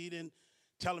could eat and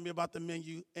telling me about the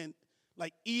menu, and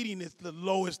like eating is the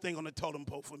lowest thing on the totem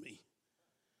pole for me.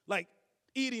 Like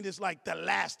eating is like the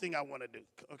last thing I want to do.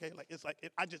 Okay, like it's like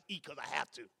I just eat because I have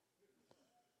to.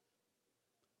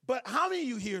 But how many of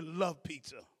you here love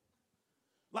pizza?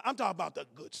 Like, I'm talking about the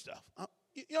good stuff.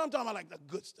 You know what I'm talking about, like the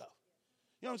good stuff.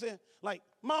 You know what I'm saying? Like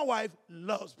my wife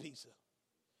loves pizza.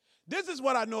 This is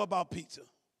what I know about pizza.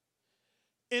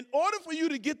 In order for you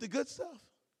to get the good stuff,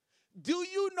 do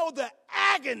you know the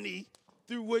agony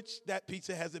through which that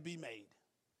pizza has to be made?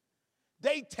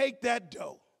 They take that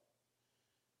dough.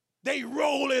 They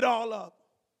roll it all up.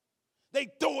 They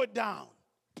throw it down,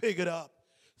 pick it up.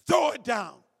 Throw it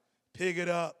down, pick it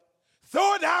up.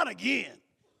 Throw it down again,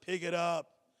 pick it up.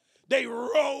 They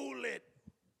roll it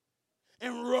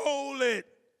and roll it,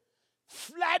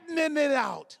 flattening it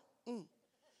out.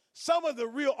 Some of the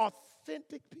real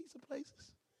authentic pizza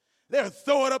places, they'll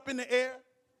throw it up in the air,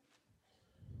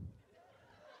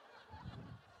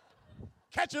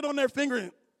 catch it on their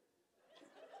finger,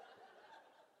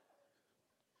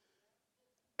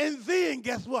 and then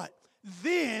guess what?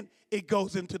 Then it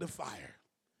goes into the fire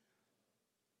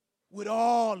with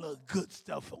all the good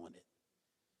stuff on it.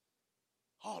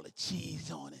 All the cheese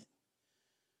on it,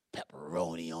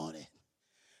 pepperoni on it,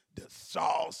 the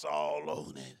sauce all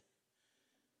on it.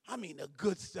 I mean, the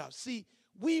good stuff. See,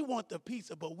 we want the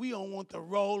pizza, but we don't want the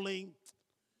rolling.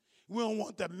 We don't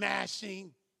want the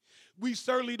mashing. We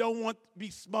certainly don't want to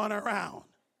be spun around.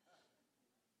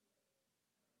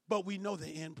 But we know the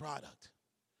end product.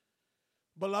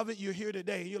 Beloved, you're here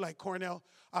today. You're like, Cornell,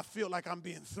 I feel like I'm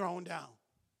being thrown down,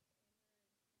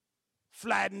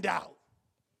 flattened out,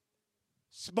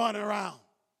 spun around.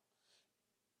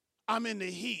 I'm in the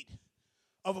heat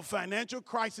of a financial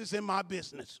crisis in my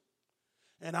business.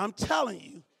 And I'm telling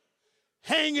you,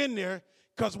 hang in there,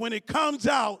 because when it comes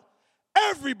out,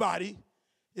 everybody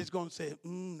is going to say,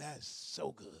 that's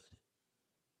so good.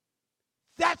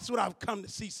 That's what I've come to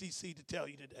CCC to tell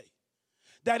you today.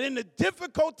 That in the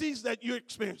difficulties that you're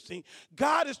experiencing,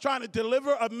 God is trying to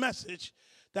deliver a message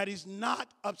that He's not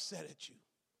upset at you.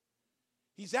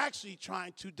 He's actually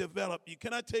trying to develop you.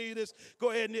 Can I tell you this? Go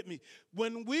ahead and hit me.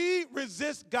 When we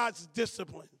resist God's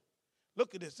discipline,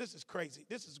 look at this. This is crazy.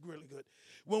 This is really good.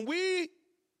 When we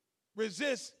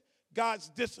resist God's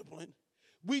discipline,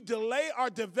 we delay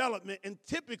our development and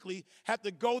typically have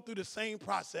to go through the same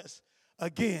process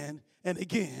again and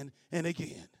again and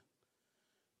again.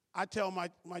 I tell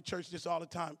my church this all the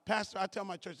time. Pastor, I tell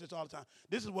my church this all the time.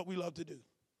 This is what we love to do.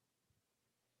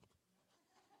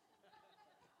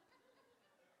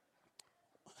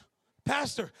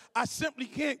 Pastor, I simply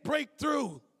can't break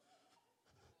through.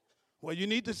 Well, you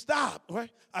need to stop,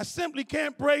 right? I simply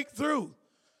can't break through.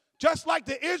 Just like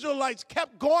the Israelites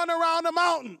kept going around the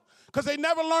mountain because they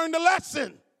never learned the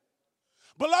lesson.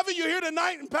 Beloved, you're here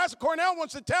tonight, and Pastor Cornell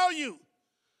wants to tell you,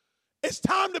 it's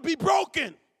time to be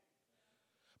broken.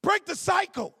 Break the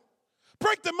cycle.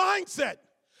 Break the mindset.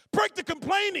 Break the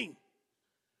complaining.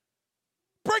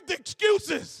 Break the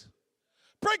excuses.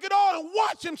 Break it all and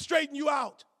watch Him straighten you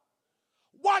out.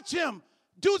 Watch Him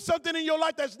do something in your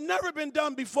life that's never been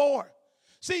done before.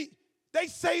 See, they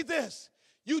say this.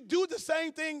 You do the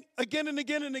same thing again and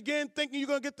again and again, thinking you're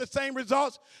going to get the same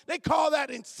results. They call that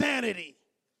insanity.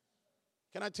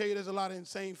 Can I tell you there's a lot of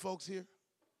insane folks here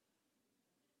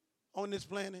on this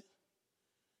planet?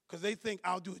 Because they think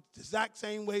I'll do it the exact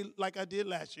same way like I did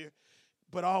last year,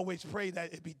 but I always pray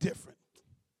that it be different.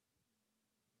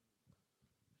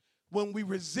 When we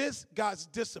resist God's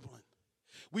discipline,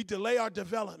 we delay our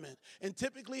development and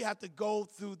typically have to go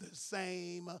through the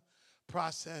same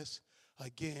process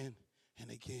again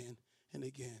and again and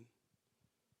again.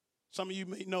 Some of you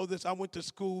may know this. I went to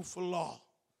school for law.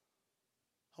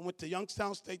 I went to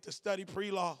Youngstown State to study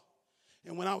pre-law.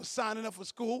 And when I was signing up for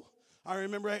school, I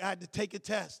remember I had to take a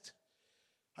test.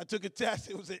 I took a test.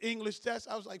 It was an English test.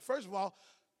 I was like, first of all,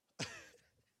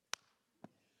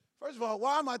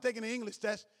 why am I taking an English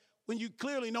test when you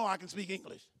clearly know I can speak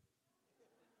English?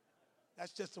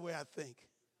 That's just the way I think.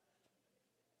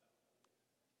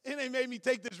 And they made me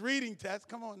take this reading test.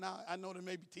 Come on now. I know there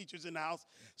may be teachers in the house,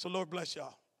 so Lord bless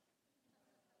y'all.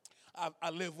 I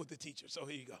live with the teacher, so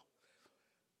here you go.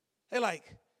 They're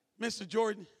like, Mr.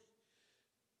 Jordan,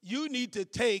 you need to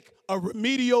take a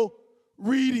remedial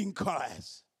reading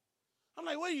class. I'm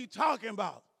like, what are you talking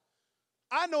about?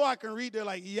 I know I can read. They're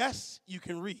like, yes, you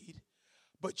can read,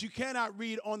 but you cannot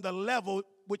read on the level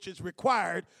which is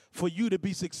required for you to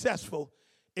be successful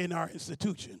in our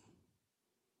institution.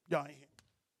 Y'all ain't here.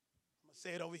 I'm going to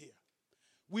say it over here.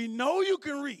 We know you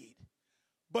can read,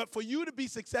 but for you to be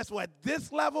successful at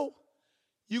this level,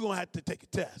 you're going to have to take a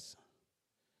test.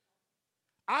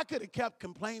 I could have kept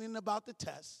complaining about the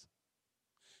test,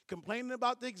 complaining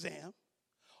about the exam,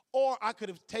 or I could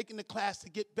have taken the class to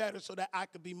get better so that I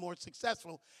could be more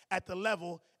successful at the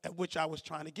level at which I was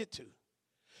trying to get to.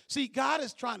 See, God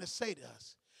is trying to say to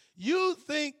us, you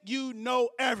think you know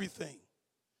everything,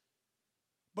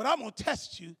 but I'm going to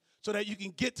test you so that you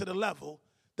can get to the level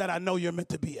that I know you're meant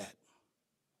to be at.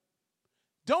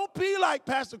 Don't be like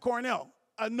Pastor Cornell,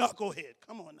 a knucklehead.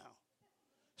 Come on now.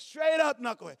 Straight up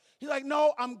knucklehead. He's like,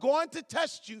 no, I'm going to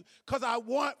test you because I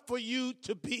want for you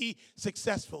to be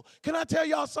successful. Can I tell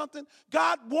y'all something?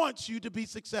 God wants you to be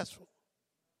successful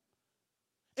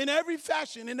in every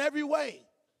fashion, in every way.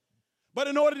 But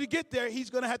in order to get there,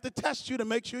 he's going to have to test you to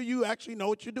make sure you actually know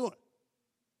what you're doing.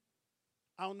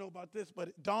 I don't know about this, but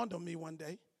it dawned on me one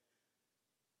day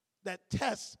that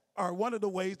tests are one of the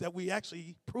ways that we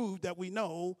actually prove that we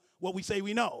know what we say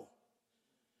we know.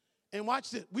 And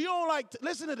watch this. We don't like,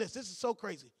 listen to this. This is so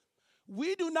crazy.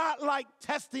 We do not like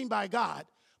testing by God,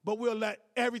 but we'll let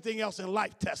everything else in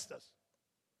life test us.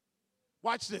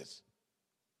 Watch this.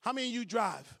 How many of you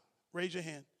drive? Raise your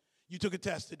hand. You took a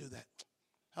test to do that.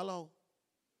 Hello.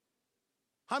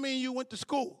 How many of you went to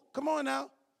school? Come on now.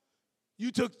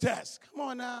 You took tests. Come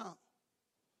on now.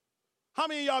 How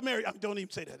many of y'all married? Don't even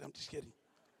say that. I'm just kidding.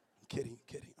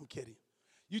 I'm kidding.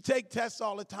 You take tests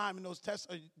all the time, and those tests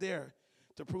are there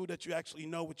to prove that you actually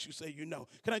know what you say you know.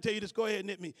 Can I tell you this? Go ahead and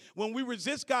hit me. When we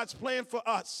resist God's plan for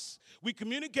us, we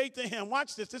communicate to him.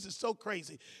 Watch this. This is so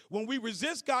crazy. When we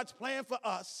resist God's plan for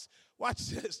us, watch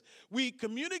this. We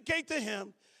communicate to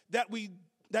him that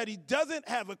he doesn't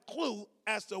have a clue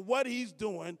as to what he's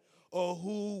doing or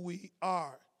who we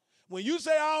are. When you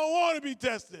say, I don't want to be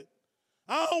tested,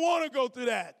 I don't want to go through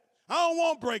that, I don't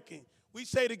want breaking, we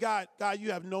say to God, God,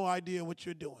 you have no idea what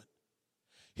you're doing.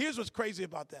 Here's what's crazy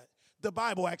about that. The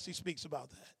Bible actually speaks about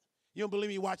that. You don't believe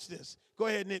me? Watch this. Go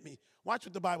ahead and hit me. Watch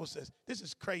what the Bible says. This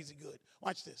is crazy good.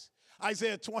 Watch this.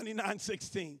 Isaiah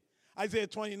 29:16. Isaiah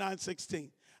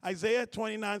 29:16. Isaiah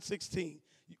 29:16.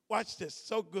 Watch this.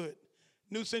 So good.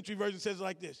 New Century Version says it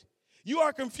like this. You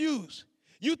are confused.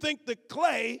 You think the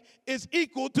clay is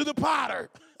equal to the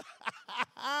potter.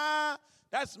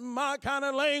 That's my kind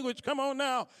of language. Come on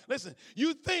now. Listen,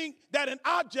 you think that an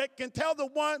object can tell the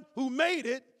one who made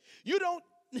it, you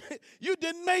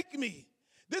didn't make me.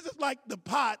 This is like the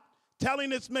pot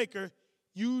telling its maker,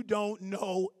 you don't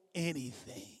know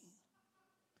anything.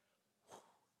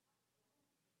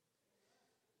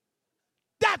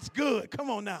 That's good. Come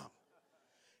on now.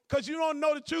 Because you don't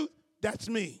know the truth, that's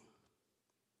me.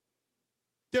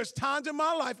 There's times in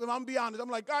my life, if I'm going to be honest, I'm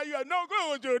like, God, you have no clue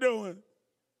what you're doing.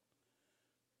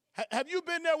 Have you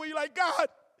been there where you're like, God,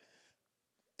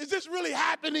 is this really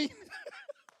happening?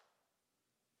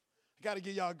 I got to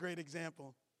give y'all a great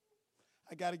example.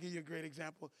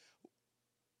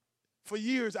 For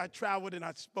years, I traveled and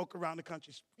I spoke around the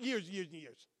country. Years.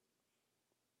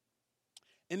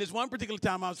 And this one particular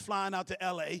time, I was flying out to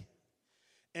L.A.,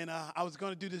 and I was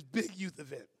going to do this big youth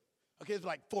event. Okay, it was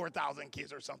like 4,000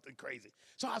 kids or something crazy.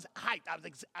 So I was hyped. I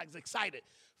was excited.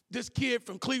 This kid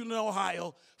from Cleveland,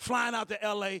 Ohio, flying out to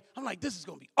L.A. I'm like, this is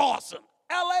going to be awesome.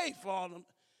 L.A. for all of them.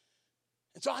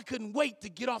 And so I couldn't wait to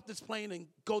get off this plane and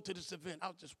go to this event.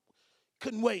 I just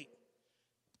couldn't wait.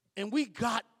 And we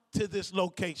got to this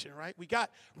location, right? We got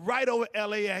right over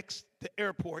LAX, the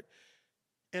airport.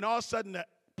 And all of a sudden, the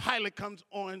pilot comes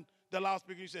on the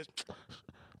loudspeaker and he says,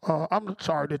 I'm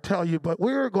sorry to tell you, but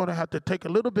we're going to have to take a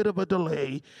little bit of a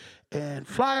delay and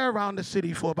fly around the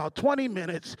city for about 20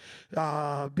 minutes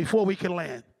before we can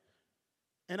land.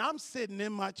 And I'm sitting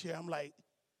in my chair. I'm like,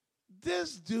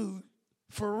 this dude,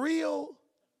 for real?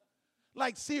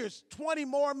 Like, serious, 20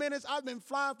 more minutes? I've been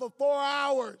flying for 4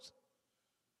 hours.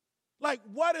 Like,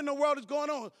 what in the world is going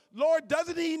on? Lord,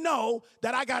 doesn't he know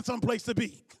that I got someplace to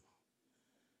be?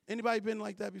 Anybody been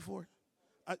like that before?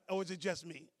 Or is it just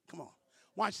me? Come on.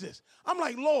 Watch this. I'm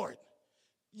like, Lord,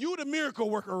 you the miracle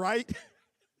worker, right?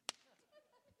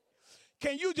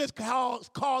 Can you just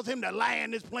cause him to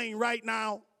land this plane right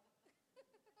now?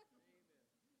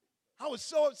 I was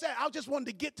so upset. I just wanted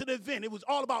to get to the event. It was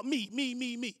all about me.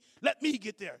 Let me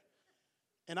get there.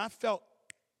 And I felt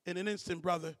in an instant,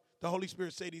 brother, the Holy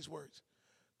Spirit say these words.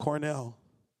 Cornell,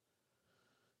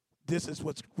 this is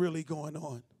what's really going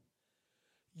on.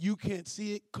 You can't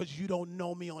see it because you don't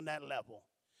know me on that level.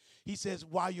 He says,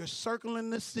 while you're circling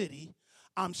the city,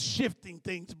 I'm shifting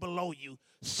things below you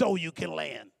so you can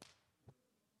land.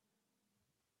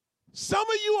 Some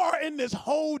of you are in this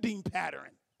holding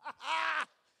pattern.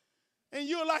 And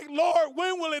you're like, Lord,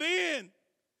 when will it end?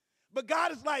 But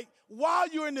God is like, while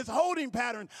you're in this holding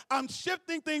pattern, I'm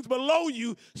shifting things below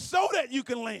you so that you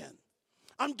can land.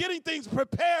 I'm getting things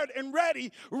prepared and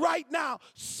ready right now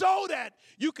so that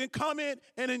you can come in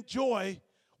and enjoy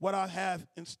what I have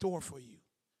in store for you.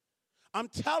 I'm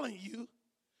telling you,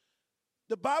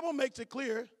 the Bible makes it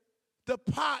clear, the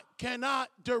pot cannot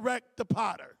direct the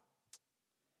potter.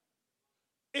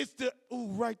 It's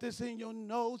write this in your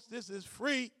notes, this is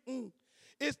free.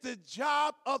 It's the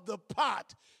job of the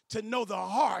pot to know the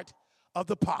heart of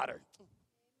the potter.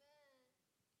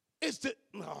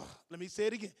 Let me say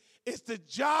it again. It's the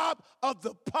job of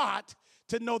the pot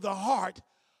to know the heart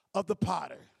of the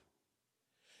potter.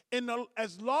 And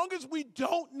as long as we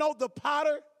don't know the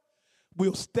potter,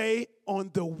 we'll stay on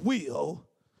the wheel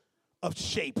of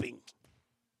shaping.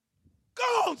 Go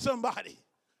on, somebody.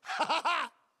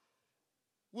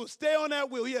 We'll stay on that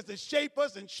wheel. He has to shape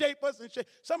us and shape us and shape.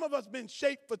 Some of us been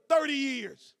shaped for 30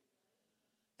 years.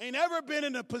 Ain't ever been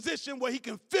in a position where he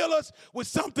can fill us with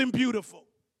something beautiful.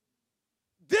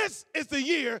 This is the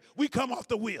year we come off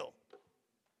the wheel.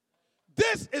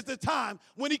 This is the time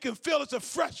when he can fill us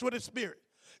afresh with his spirit.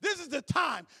 This is the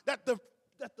time that the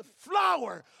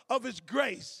flower of his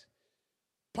grace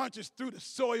punches through the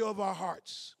soil of our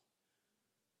hearts.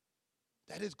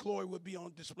 That his glory would be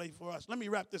on display for us. Let me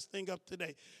wrap this thing up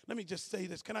today. Let me just say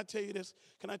this. Can I tell you this?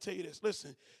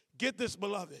 Listen, get this,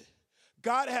 beloved.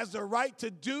 God has the right to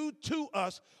do to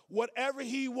us whatever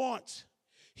he wants.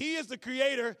 He is the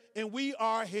creator, and we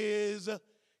are his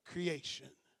creation.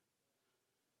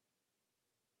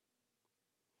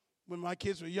 When my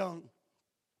kids were young,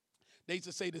 they used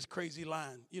to say this crazy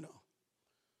line,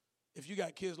 If you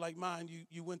got kids like mine,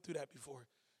 you went through that before.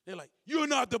 They're like, you're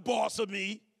not the boss of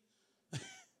me.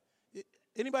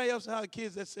 Anybody else have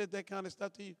kids that said that kind of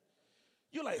stuff to you?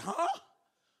 You're like, huh?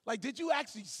 Like, did you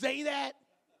actually say that?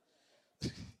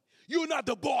 You're not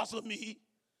the boss of me.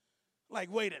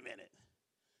 Like, wait a minute.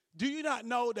 Do you not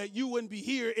know that you wouldn't be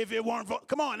here if it weren't for,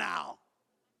 come on now.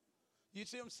 You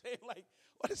see what I'm saying? Like,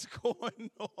 what is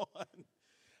going on?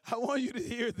 I want you to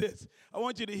hear this.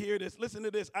 Listen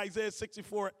to this. Isaiah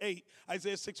 64:8.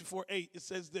 Isaiah 64:8. It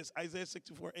says this. Isaiah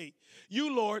 64:8.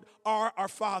 You, Lord, are our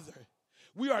Father.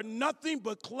 We are nothing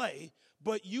but clay,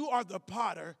 but you are the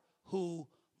potter who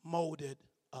molded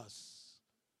us.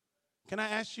 Can I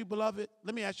ask you, beloved?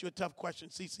 Let me ask you a tough question,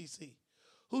 CCC.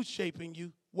 Who's shaping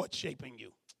you? What's shaping you?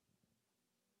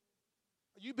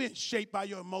 Are you being shaped by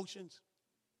your emotions?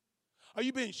 Are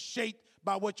you being shaped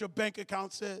by what your bank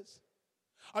account says?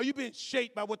 Are you being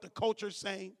shaped by what the culture is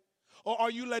saying? Or are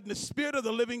you letting the Spirit of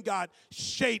the living God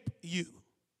shape you?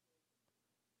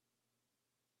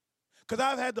 Because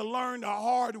I've had to learn the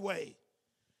hard way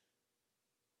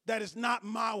that it's not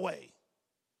my way,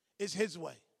 it's his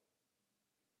way.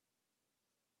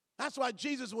 That's why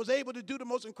Jesus was able to do the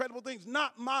most incredible things.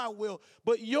 Not my will,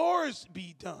 but yours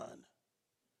be done.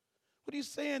 What are you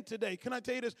saying today? Can I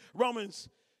tell you this? Romans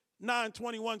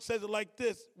 9:21 says it like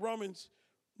this. Romans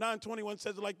 9:21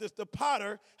 says it like this. The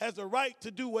potter has the right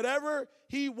to do whatever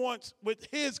he wants with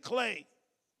his clay.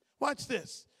 Watch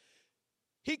this.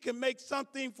 He can make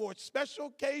something for a special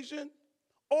occasion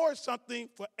or something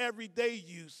for everyday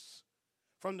use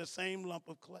from the same lump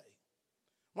of clay.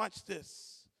 Watch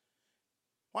this.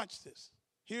 Watch this.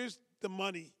 Here's the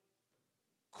money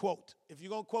quote. If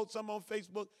you're going to quote something on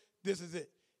Facebook, this is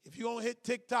it. If you're going to hit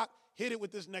TikTok, hit it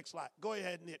with this next slide. Go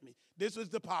ahead and hit me. This is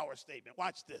the power statement.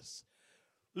 Watch this.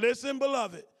 Listen,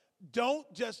 beloved, don't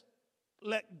just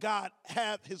let God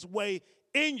have his way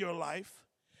in your life.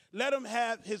 Let him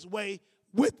have his way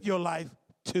with your life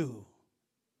too.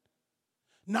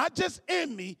 Not just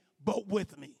in me, but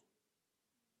with me.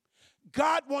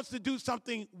 God wants to do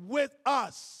something with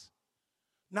us,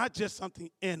 not just something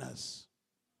in us.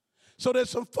 So there's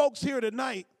some folks here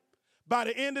tonight, by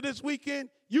the end of this weekend,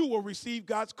 you will receive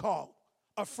God's call,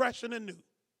 afresh and anew.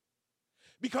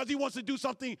 Because he wants to do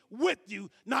something with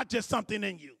you, not just something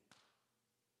in you.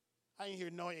 I didn't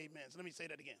hear no amens. Let me say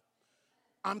that again.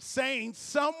 I'm saying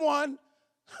someone,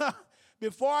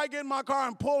 before I get in my car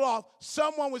and pull off,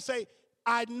 someone would say,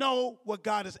 I know what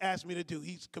God has asked me to do.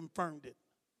 He's confirmed it.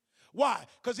 Why?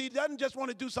 Because he doesn't just want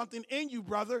to do something in you,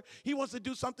 brother. He wants to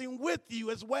do something with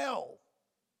you as well.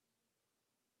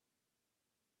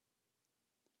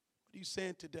 What are you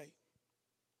saying today?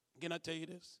 Can I tell you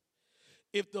this?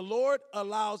 If the Lord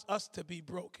allows us to be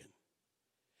broken,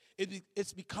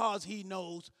 it's because he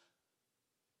knows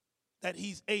that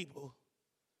he's able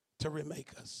to remake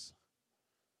us.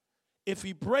 If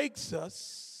he breaks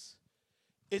us,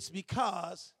 it's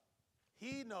because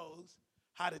he knows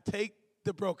how to take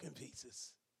the broken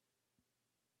pieces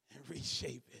and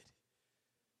reshape it.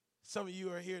 Some of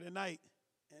you are here tonight,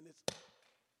 and it's,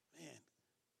 man.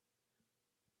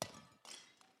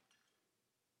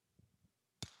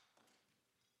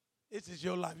 This is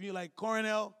your life. You're like,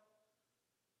 Cornell,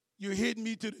 you're hitting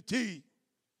me to the T.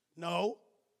 No,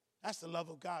 that's the love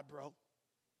of God, bro.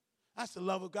 That's the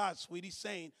love of God, sweetie,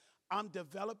 saying, I'm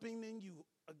developing in you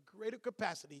a greater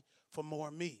capacity for more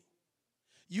of me.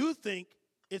 You think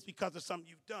it's because of something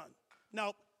you've done.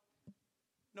 Nope.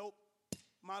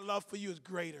 My love for you is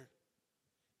greater.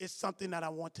 It's something that I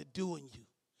want to do in you.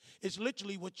 It's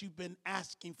literally what you've been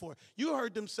asking for. You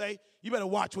heard them say, you better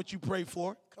watch what you pray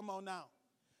for. Come on now.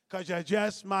 Because you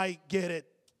just might get it.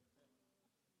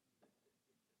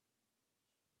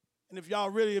 And if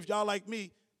y'all like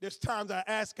me, there's times I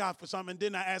ask God for something, and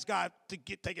then I ask God to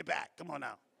take it back. Come on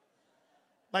now.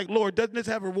 Like, Lord, doesn't this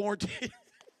have a warranty?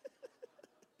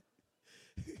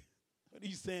 What are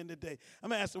you saying today? I'm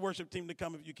going to ask the worship team to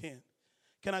come if you can.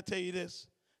 Can I tell you this?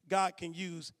 God can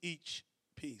use each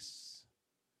piece.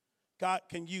 God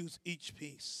can use each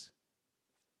piece.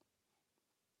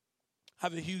 I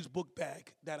have a huge book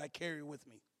bag that I carry with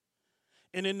me.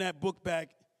 And in that book bag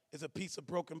is a piece of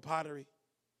broken pottery.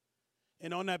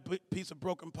 And on that piece of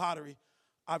broken pottery,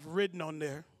 I've written on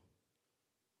there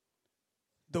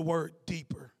the word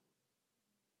deeper.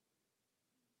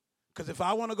 Because if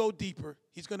I want to go deeper,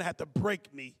 he's going to have to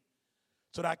break me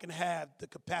so that I can have the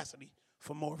capacity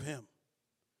for more of him.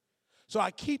 So I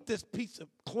keep this piece of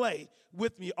clay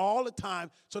with me all the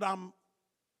time so that I'm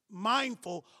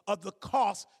mindful of the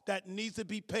cost that needs to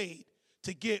be paid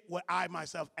to get what I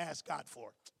myself asked God for.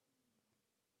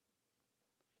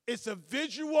 It's a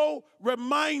visual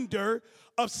reminder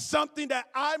of something that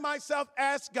I myself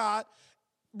asked God,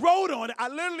 wrote on it. I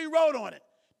literally wrote on it,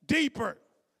 deeper.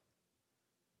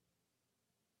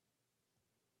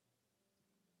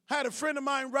 Had a friend of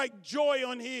mine write joy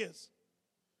on his.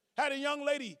 Had a young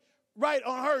lady write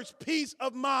on hers, peace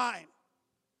of mind.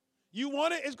 You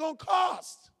want it, it's going to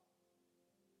cost.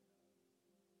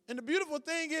 And the beautiful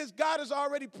thing is God has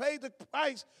already paid the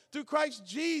price through Christ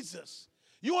Jesus.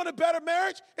 You want a better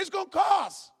marriage? It's going to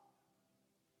cost.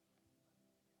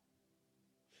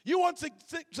 You want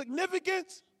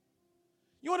significance?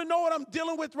 You want to know what I'm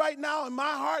dealing with right now in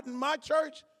my heart and my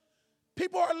church?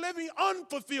 People are living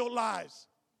unfulfilled lives.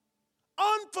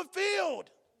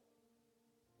 Unfulfilled.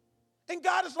 And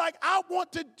God is like, I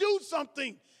want to do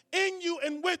something in you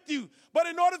and with you. But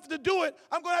in order to do it,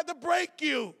 I'm going to have to break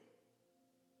you.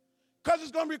 Because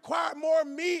it's going to require more of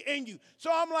me in you.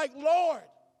 So I'm like, Lord,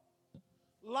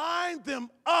 line them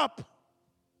up.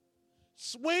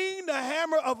 Swing the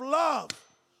hammer of love,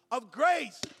 of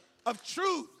grace, of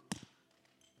truth.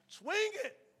 Swing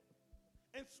it.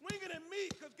 And swing it in me.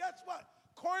 Because guess what?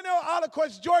 Cornell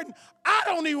Alaquest Jordan, I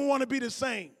don't even want to be the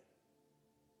same.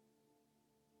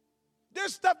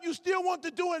 There's stuff you still want to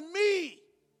do in me.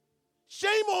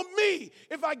 Shame on me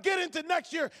if I get into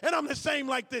next year and I'm the same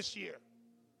like this year.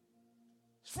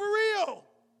 It's for real.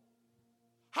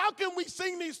 How can we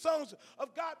sing these songs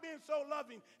of God being so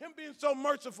loving, him being so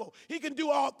merciful? He can do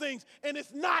all things, and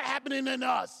it's not happening in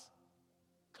us.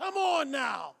 Come on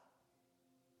now.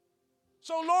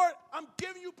 So, Lord, I'm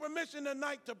giving you permission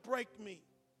tonight to break me.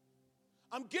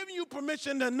 I'm giving you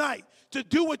permission tonight to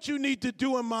do what you need to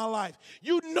do in my life.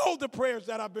 You know the prayers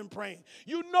that I've been praying.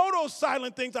 You know those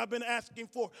silent things I've been asking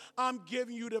for. I'm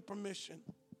giving you the permission.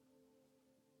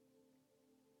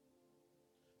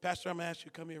 Pastor, I'm going to ask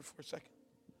you to come here for a second.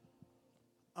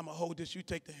 I'm going to hold this. You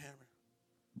take the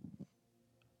hammer.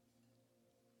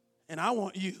 And I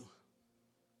want you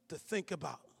to think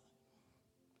about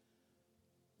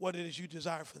what it is you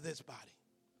desire for this body.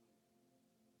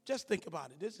 Just think about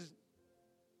it.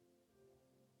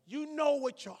 You know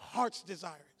what your heart's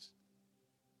desire is.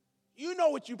 You know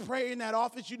what you pray in that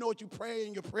office. You know what you pray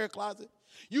in your prayer closet.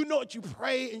 You know what you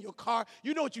pray in your car.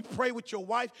 You know what you pray with your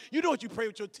wife. You know what you pray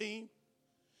with your team.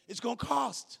 It's going to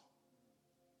cost.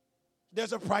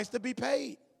 There's a price to be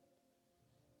paid.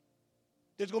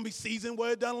 There's going to be seasons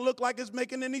where it doesn't look like it's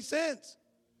making any sense.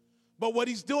 But what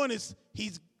he's doing is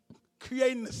he's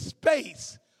creating a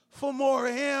space for more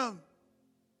of him.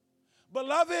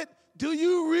 Beloved, do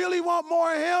you really want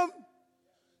more of him?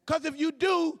 Because if you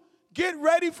do, get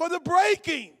ready for the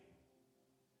breaking.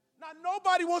 Now,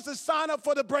 nobody wants to sign up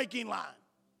for the breaking line.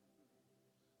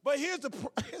 But here's the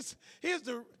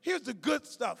good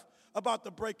stuff about the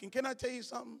breaking. Can I tell you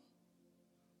something?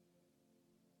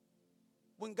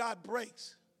 When God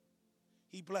breaks,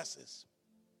 he blesses.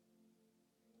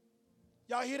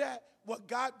 Y'all hear that? What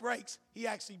God breaks, he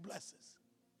actually blesses.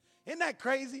 Isn't that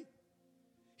crazy?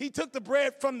 He took the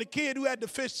bread from the kid who had the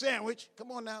fish sandwich.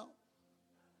 Come on now.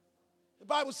 The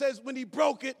Bible says when he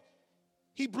broke it,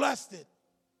 he blessed it.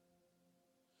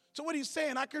 So what he's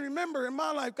saying, I can remember in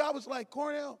my life, God was like,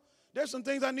 Cornell, there's some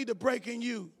things I need to break in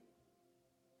you.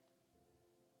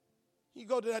 You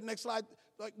go to that next slide,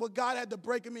 like what God had to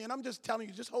break in me, and I'm just telling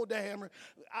you, just hold that hammer.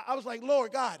 I was like,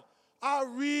 Lord God, I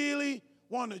really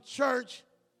want a church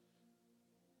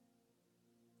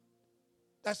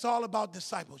that's all about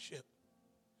discipleship.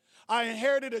 I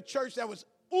inherited a church that was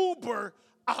uber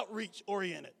outreach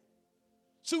oriented.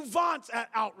 Savants at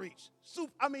outreach.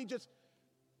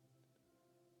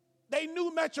 They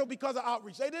knew Metro because of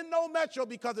outreach. They didn't know Metro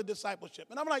because of discipleship.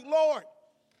 And I'm like, Lord,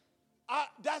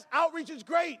 that's outreach is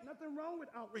great. Nothing wrong with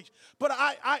outreach. But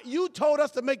you told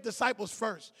us to make disciples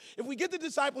first. If we get the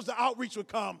disciples, the outreach would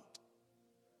come.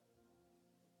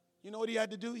 You know what he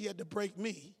had to do? He had to break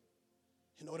me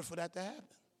in order for that to happen.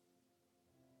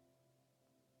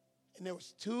 And there were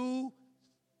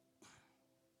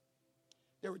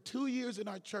 2 years in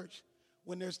our church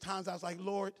when there's times I was like,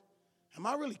 Lord, am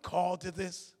I really called to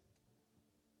this?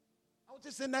 I was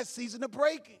just in that season of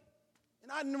breaking,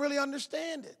 and I didn't really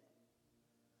understand it.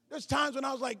 There's times when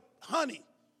I was like, honey,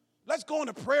 let's go on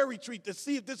a prayer retreat to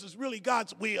see if this is really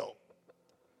God's will.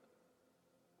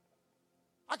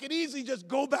 I could easily just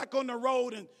go back on the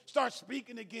road and start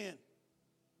speaking again.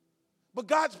 But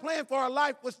God's plan for our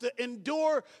life was to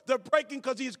endure the breaking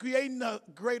because he's creating a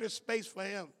greater space for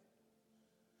him.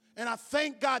 And I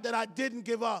thank God that I didn't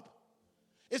give up.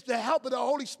 It's the help of the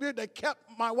Holy Spirit that kept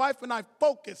my wife and I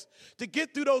focused to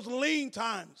get through those lean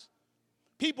times.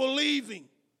 People leaving.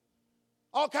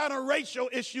 All kind of racial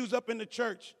issues up in the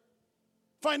church.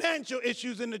 Financial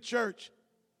issues in the church.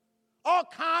 All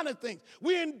kind of things.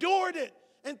 We endured it.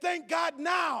 And thank God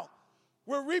now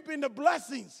we're reaping the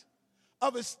blessings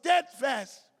of a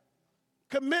steadfast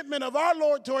commitment of our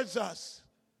Lord towards us.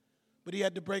 But he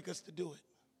had to break us to do it.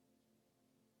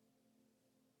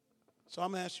 So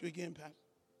I'm going to ask you again, Pastor.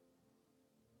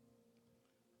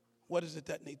 What is it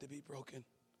that needs to be broken?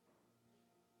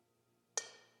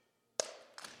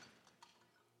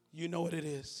 You know what it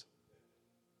is.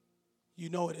 You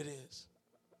know what it is.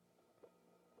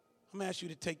 I'm going to ask you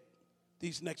to take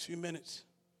these next few minutes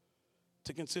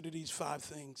to consider these 5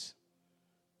 things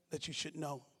that you should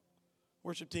know.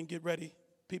 Worship team, get ready.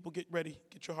 People, get ready.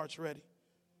 Get your hearts ready.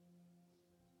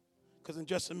 Because in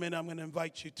just a minute, I'm going to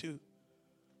invite you to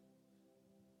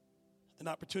an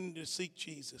opportunity to seek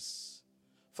Jesus.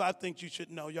 5 things you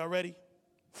should know. Y'all ready?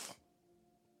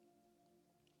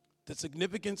 The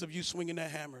significance of you swinging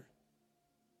that hammer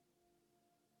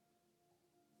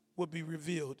will be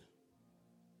revealed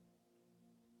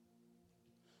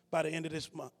by the end of by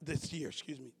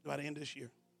the end of this year.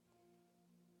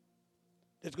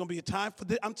 There's going to be a time for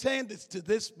this. I'm saying this to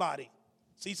this body,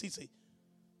 CCC.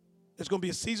 There's going to be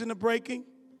a season of breaking,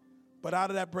 but out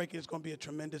of that breaking, it's going to be a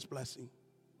tremendous blessing.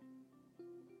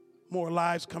 More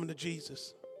lives coming to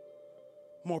Jesus.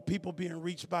 More people being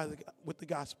reached with the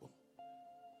gospel.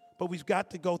 But we've got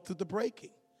to go through the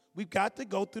breaking. We've got to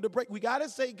go through the break. We got to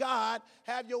say, God,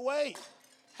 have your way.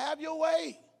 Have your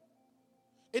way.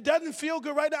 It doesn't feel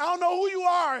good right now. I don't know who you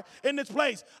are in this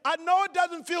place. I know it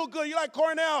doesn't feel good. You're like,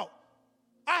 Cornell,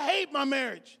 I hate my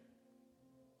marriage.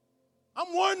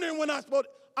 I'm wondering when I'm supposed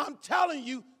to. I'm telling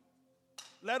you,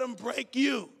 let him break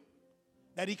you,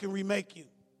 that he can remake you.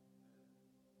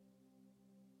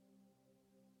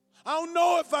 I don't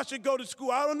know if I should go to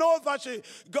school. I don't know if I should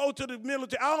go to the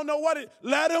military. I don't know what it.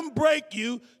 Let him break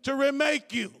you to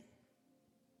remake you.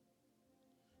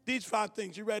 These 5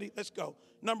 things. You ready? Let's go.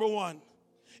 Number 1,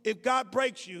 if God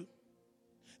breaks you,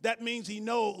 that means he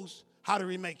knows how to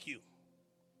remake you.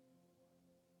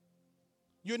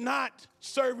 You're not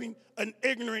serving an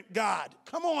ignorant God.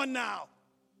 Come on now.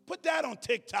 Put that on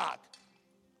TikTok.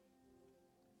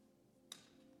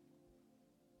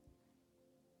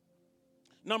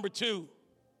 Number 2,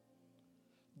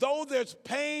 though there's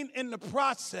pain in the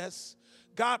process,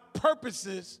 God's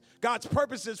purposes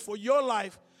for your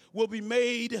life will be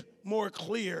made more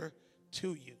clear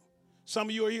to you. Some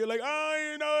of you are here like,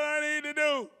 oh, you know what I need to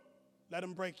do. Let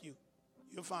them break you.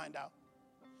 You'll find out.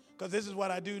 Because this is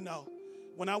what I do know.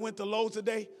 When I went to Lowe's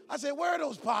today, I said, where are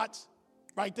those pots?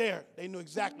 Right there. They knew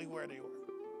exactly where they were.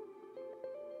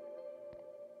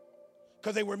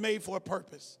 Because they were made for a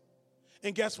purpose.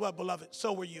 And guess what, beloved?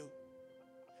 So were you.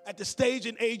 At the stage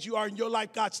and age you are in your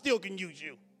life, God still can use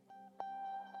you.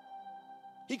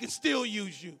 He can still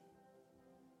use you.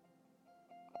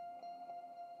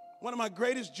 One of my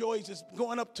greatest joys is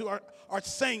going up to our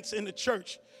saints in the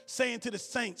church, saying to the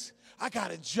saints, I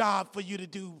got a job for you to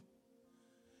do.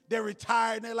 They're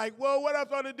retired, and they're like, well, what am I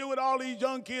going to do with all these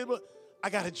young kids? But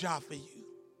I got a job for you.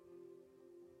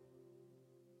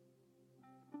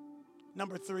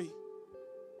 Number 3,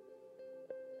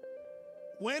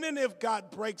 when and if God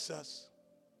breaks us,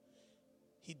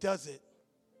 he does it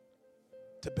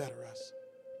to better us.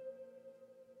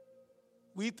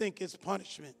 We think it's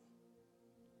punishment,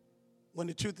 when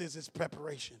the truth is it's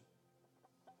preparation.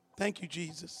 Thank you,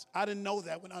 Jesus. I didn't know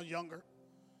that when I was younger.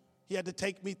 He had to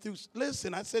take me through.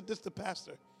 Listen, I said this to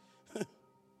Pastor.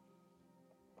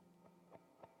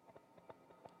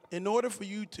 In order for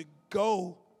you to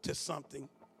go to something,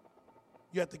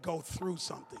 you have to go through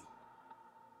something.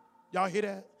 Y'all hear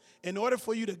that? In order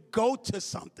for you to go to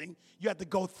something, you have to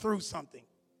go through something.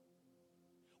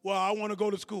 Well, I want to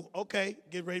go to school. Okay,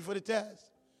 get ready for the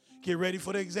test. Get ready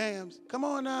for the exams. Come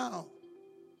on now.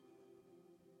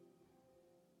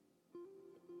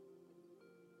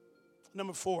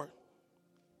 Number 4,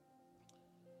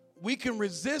 we can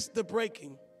resist the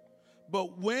breaking,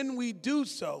 but when we do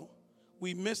so,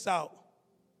 we miss out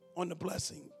on the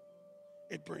blessing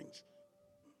it brings.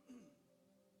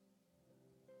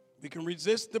 We can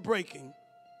resist the breaking,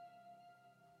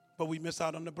 but we miss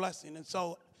out on the blessing. And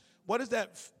so, what is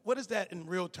that in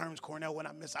real terms, Cornell, when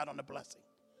I miss out on the blessing?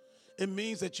 It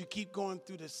means that you keep going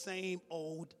through the same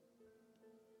old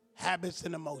habits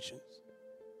and emotions.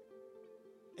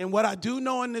 And what I do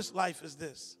know in this life is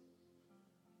this,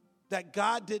 that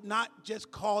God did not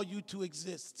just call you to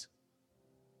exist.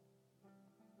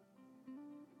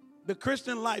 The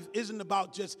Christian life isn't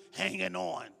about just hanging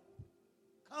on.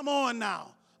 Come on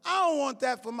now. I don't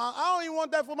even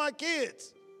want that for my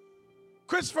kids.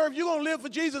 Christopher, if you're going to live for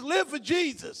Jesus, live for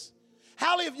Jesus.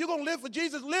 Hallie, if you're going to live for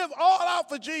Jesus, live all out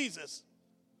for Jesus.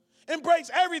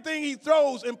 Embrace everything he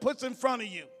throws and puts in front of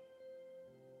you.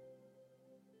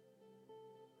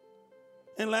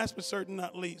 And last but certainly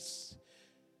not least,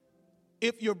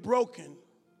 if you're broken,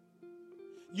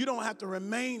 you don't have to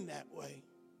remain that way.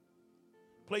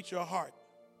 Place your heart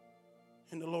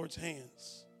in the Lord's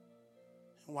hands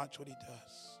and watch what he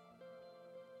does.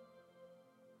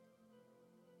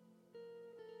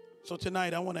 So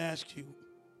tonight I want to ask you,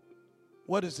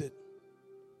 what is it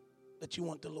that you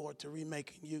want the Lord to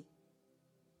remake in you?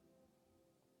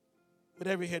 With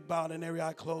every head bowed and every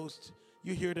eye closed,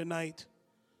 you're here tonight.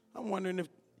 I'm wondering if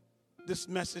this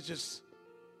message has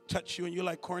touched you and you're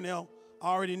like, Cornell, I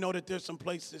already know that there's some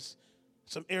places,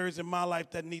 some areas in my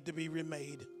life that need to be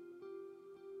remade.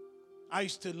 I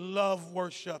used to love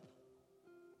worship.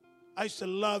 I used to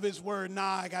love his word.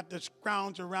 Now I got to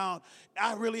scrounge around.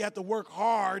 I really have to work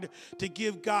hard to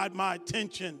give God my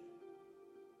attention.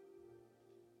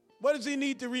 What does he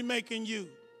need to remake in you?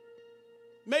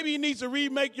 Maybe he needs to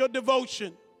remake your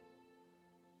devotion.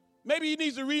 Maybe he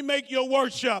needs to remake your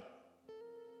worship.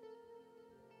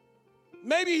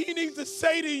 Maybe he needs to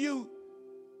say to you,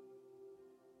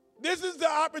 this is the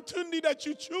opportunity that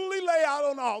you truly lay out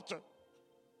on the altar.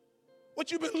 What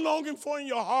you've been longing for in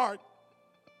your heart.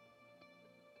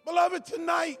 Beloved,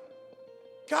 tonight,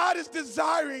 God is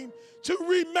desiring to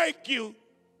remake you.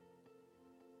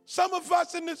 Some of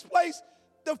us in this place,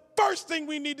 the first thing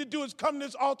we need to do is come to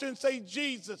this altar and say,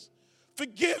 Jesus,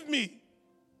 forgive me.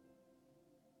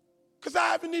 Because I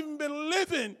haven't even been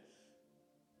living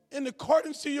in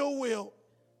accordance to your will.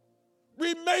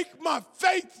 Remake my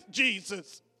faith,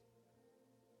 Jesus.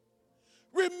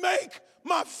 Remake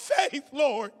my faith,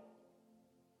 Lord.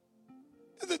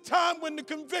 There's a time when the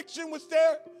conviction was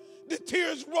there, the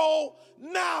tears roll.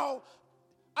 Now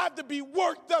I have to be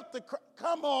worked up to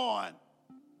come on.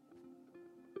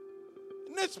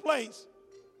 In this place,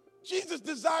 Jesus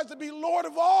desires to be Lord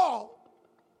of all.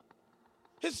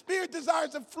 His Spirit desires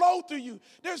to flow through you.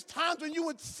 There's times when you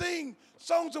would sing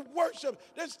songs of worship.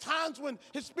 There's times when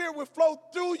his Spirit would flow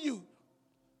through you.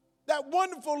 That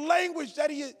wonderful language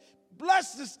that he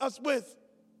blesses us with.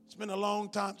 It's been a long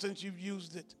time since you've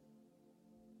used it.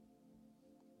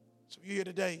 So you're here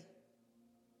today.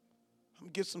 I'm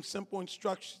going to give some simple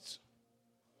instructions.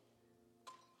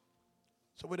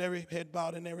 So with every head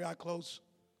bowed and every eye closed,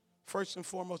 first and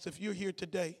foremost, if you're here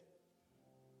today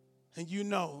and you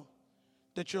know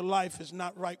that your life is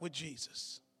not right with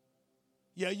Jesus.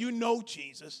 Yeah, you know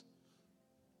Jesus,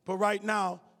 but right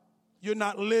now you're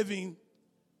not living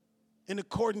in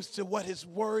accordance to what his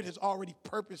word has already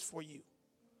purposed for you.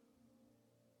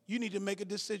 You need to make a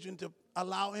decision to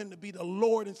allow him to be the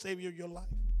Lord and Savior of your life.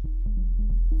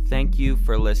 Thank you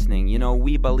for listening. You know,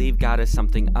 we believe God has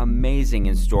something amazing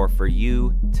in store for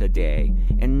you today.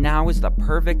 And now is the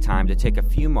perfect time to take a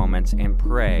few moments and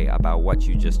pray about what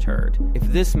you just heard. If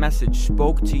this message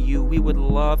spoke to you, we would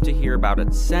love to hear about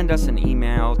it. Send us an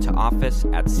email to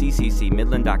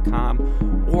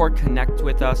office@cccmidland.com or connect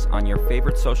with us on your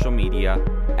favorite social media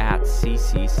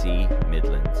 @CCC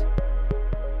Midland.